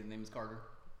one kid. His name is Carter.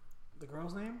 The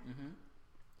girl's name? Mm-hmm.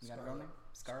 You got a girl name?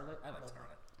 Scarlett. I like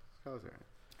Scarlett. How was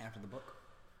that? After the book.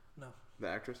 No. The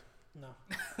actress? No.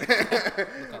 The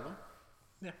color.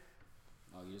 Yeah.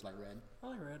 Oh, you just like red. I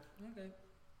like red. Okay,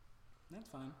 that's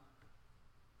fine.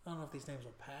 I don't know if these names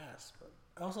will pass, but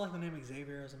I also like the name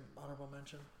Xavier as an honorable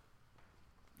mention.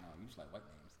 No, you just like white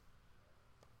names.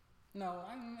 No,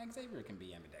 Xavier can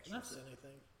be ambidextrous. That's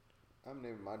anything. I'm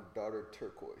naming my daughter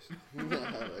Turquoise. I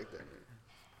like that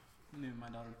name. Name my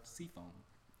daughter Seafoam.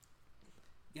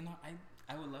 You know,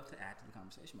 I would love to add to the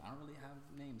conversation, but I don't really have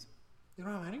names. You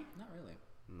don't have any? Not really.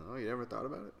 No, you never thought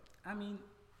about it? I mean,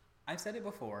 I've said it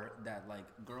before that like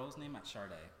girls' name at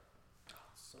Sade. Oh,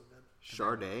 so good.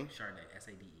 Sade? Sade,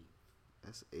 S-A-D-E.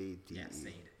 S-A-D-E. Yeah,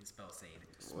 Sade. It's spelled Sade.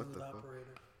 What Smooth the fuck?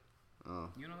 operator. Oh.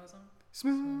 You know that song?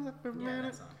 Smooth Yeah, operator.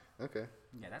 that song. Okay.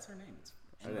 Yeah, that's her name.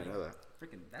 I didn't know that.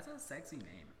 Freaking, that's a sexy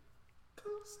name.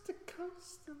 Coast to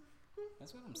coast.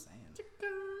 That's what I'm saying.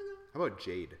 How about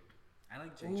Jade? I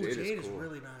like Jade. Ooh, Jade Jade, is is cool.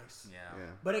 really nice. Yeah. Yeah.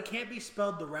 But it can't be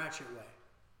spelled the ratchet way.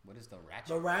 What is the ratchet?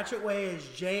 The ratchet way is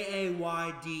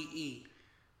Jayde.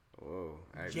 Whoa.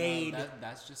 Jade.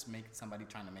 That's just somebody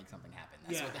trying to make something happen.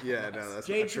 That's Yeah. what that Yeah, was. no, that's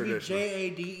Jade not should be traditional.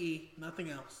 Jade, nothing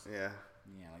else. Yeah.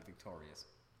 Yeah, like victorious.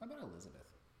 What about Elizabeth?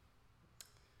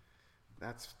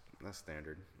 That's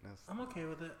standard. That's I'm okay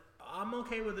with it. I'm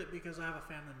okay with it because I have a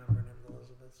family member named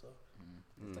Elizabeth. So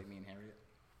It's like me and Harriet.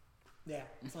 yeah,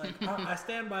 it's like I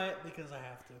stand by it because I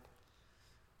have to.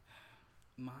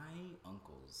 My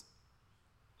uncles.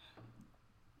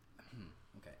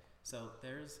 Okay, so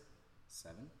there's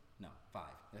 5.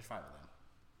 There's 5 of them.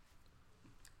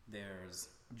 There's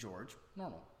George,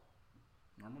 normal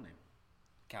name.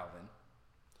 Calvin,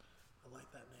 I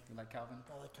like that name. you like Calvin?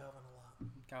 I like Calvin a lot.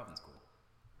 Calvin's cool.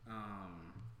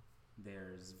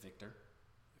 There's Victor,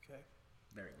 Okay.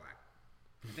 very black.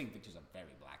 I think Victor's a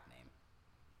very black name.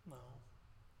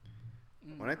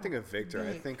 No. when I think of Victor,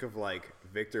 I Vic. think of like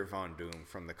Victor Von Doom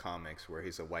from the comics where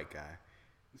he's a white guy.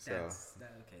 So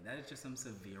Okay, that is just some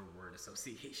severe word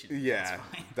association. yeah, That's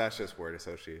fine. that's just word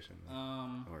association.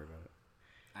 Um, Don't worry about it.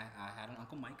 I had an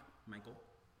uncle Michael.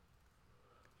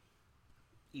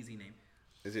 Easy name.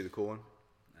 Is he the cool one?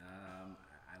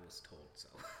 I was told so.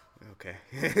 Okay.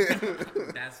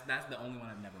 that's the only one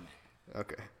I've never met.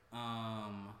 Okay.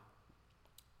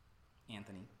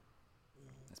 Anthony.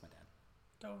 That's my dad.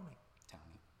 Tony.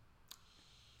 Tony.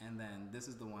 And then this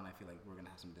is the one I feel like we're gonna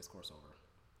have some discourse over.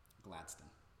 Gladstone.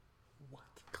 What?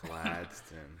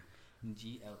 Gladstone.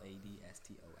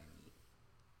 Gladstone.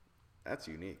 That's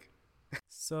unique.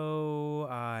 So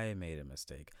I made a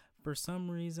mistake. For some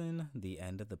reason, the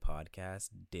end of the podcast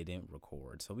didn't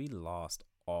record, so we lost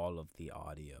all of the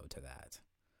audio to that.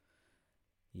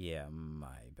 Yeah,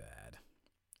 my bad.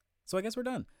 So I guess we're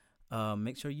done.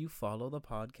 Make sure you follow the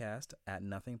podcast at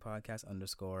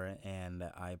nothingpodcast_, and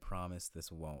I promise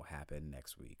this won't happen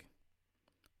next week.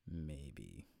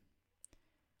 Maybe.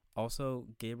 Also,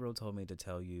 Gabriel told me to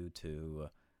tell you to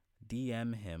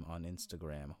DM him on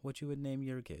Instagram what you would name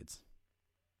your kids.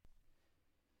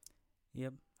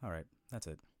 Yep. All right. That's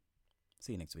it.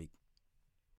 See you next week.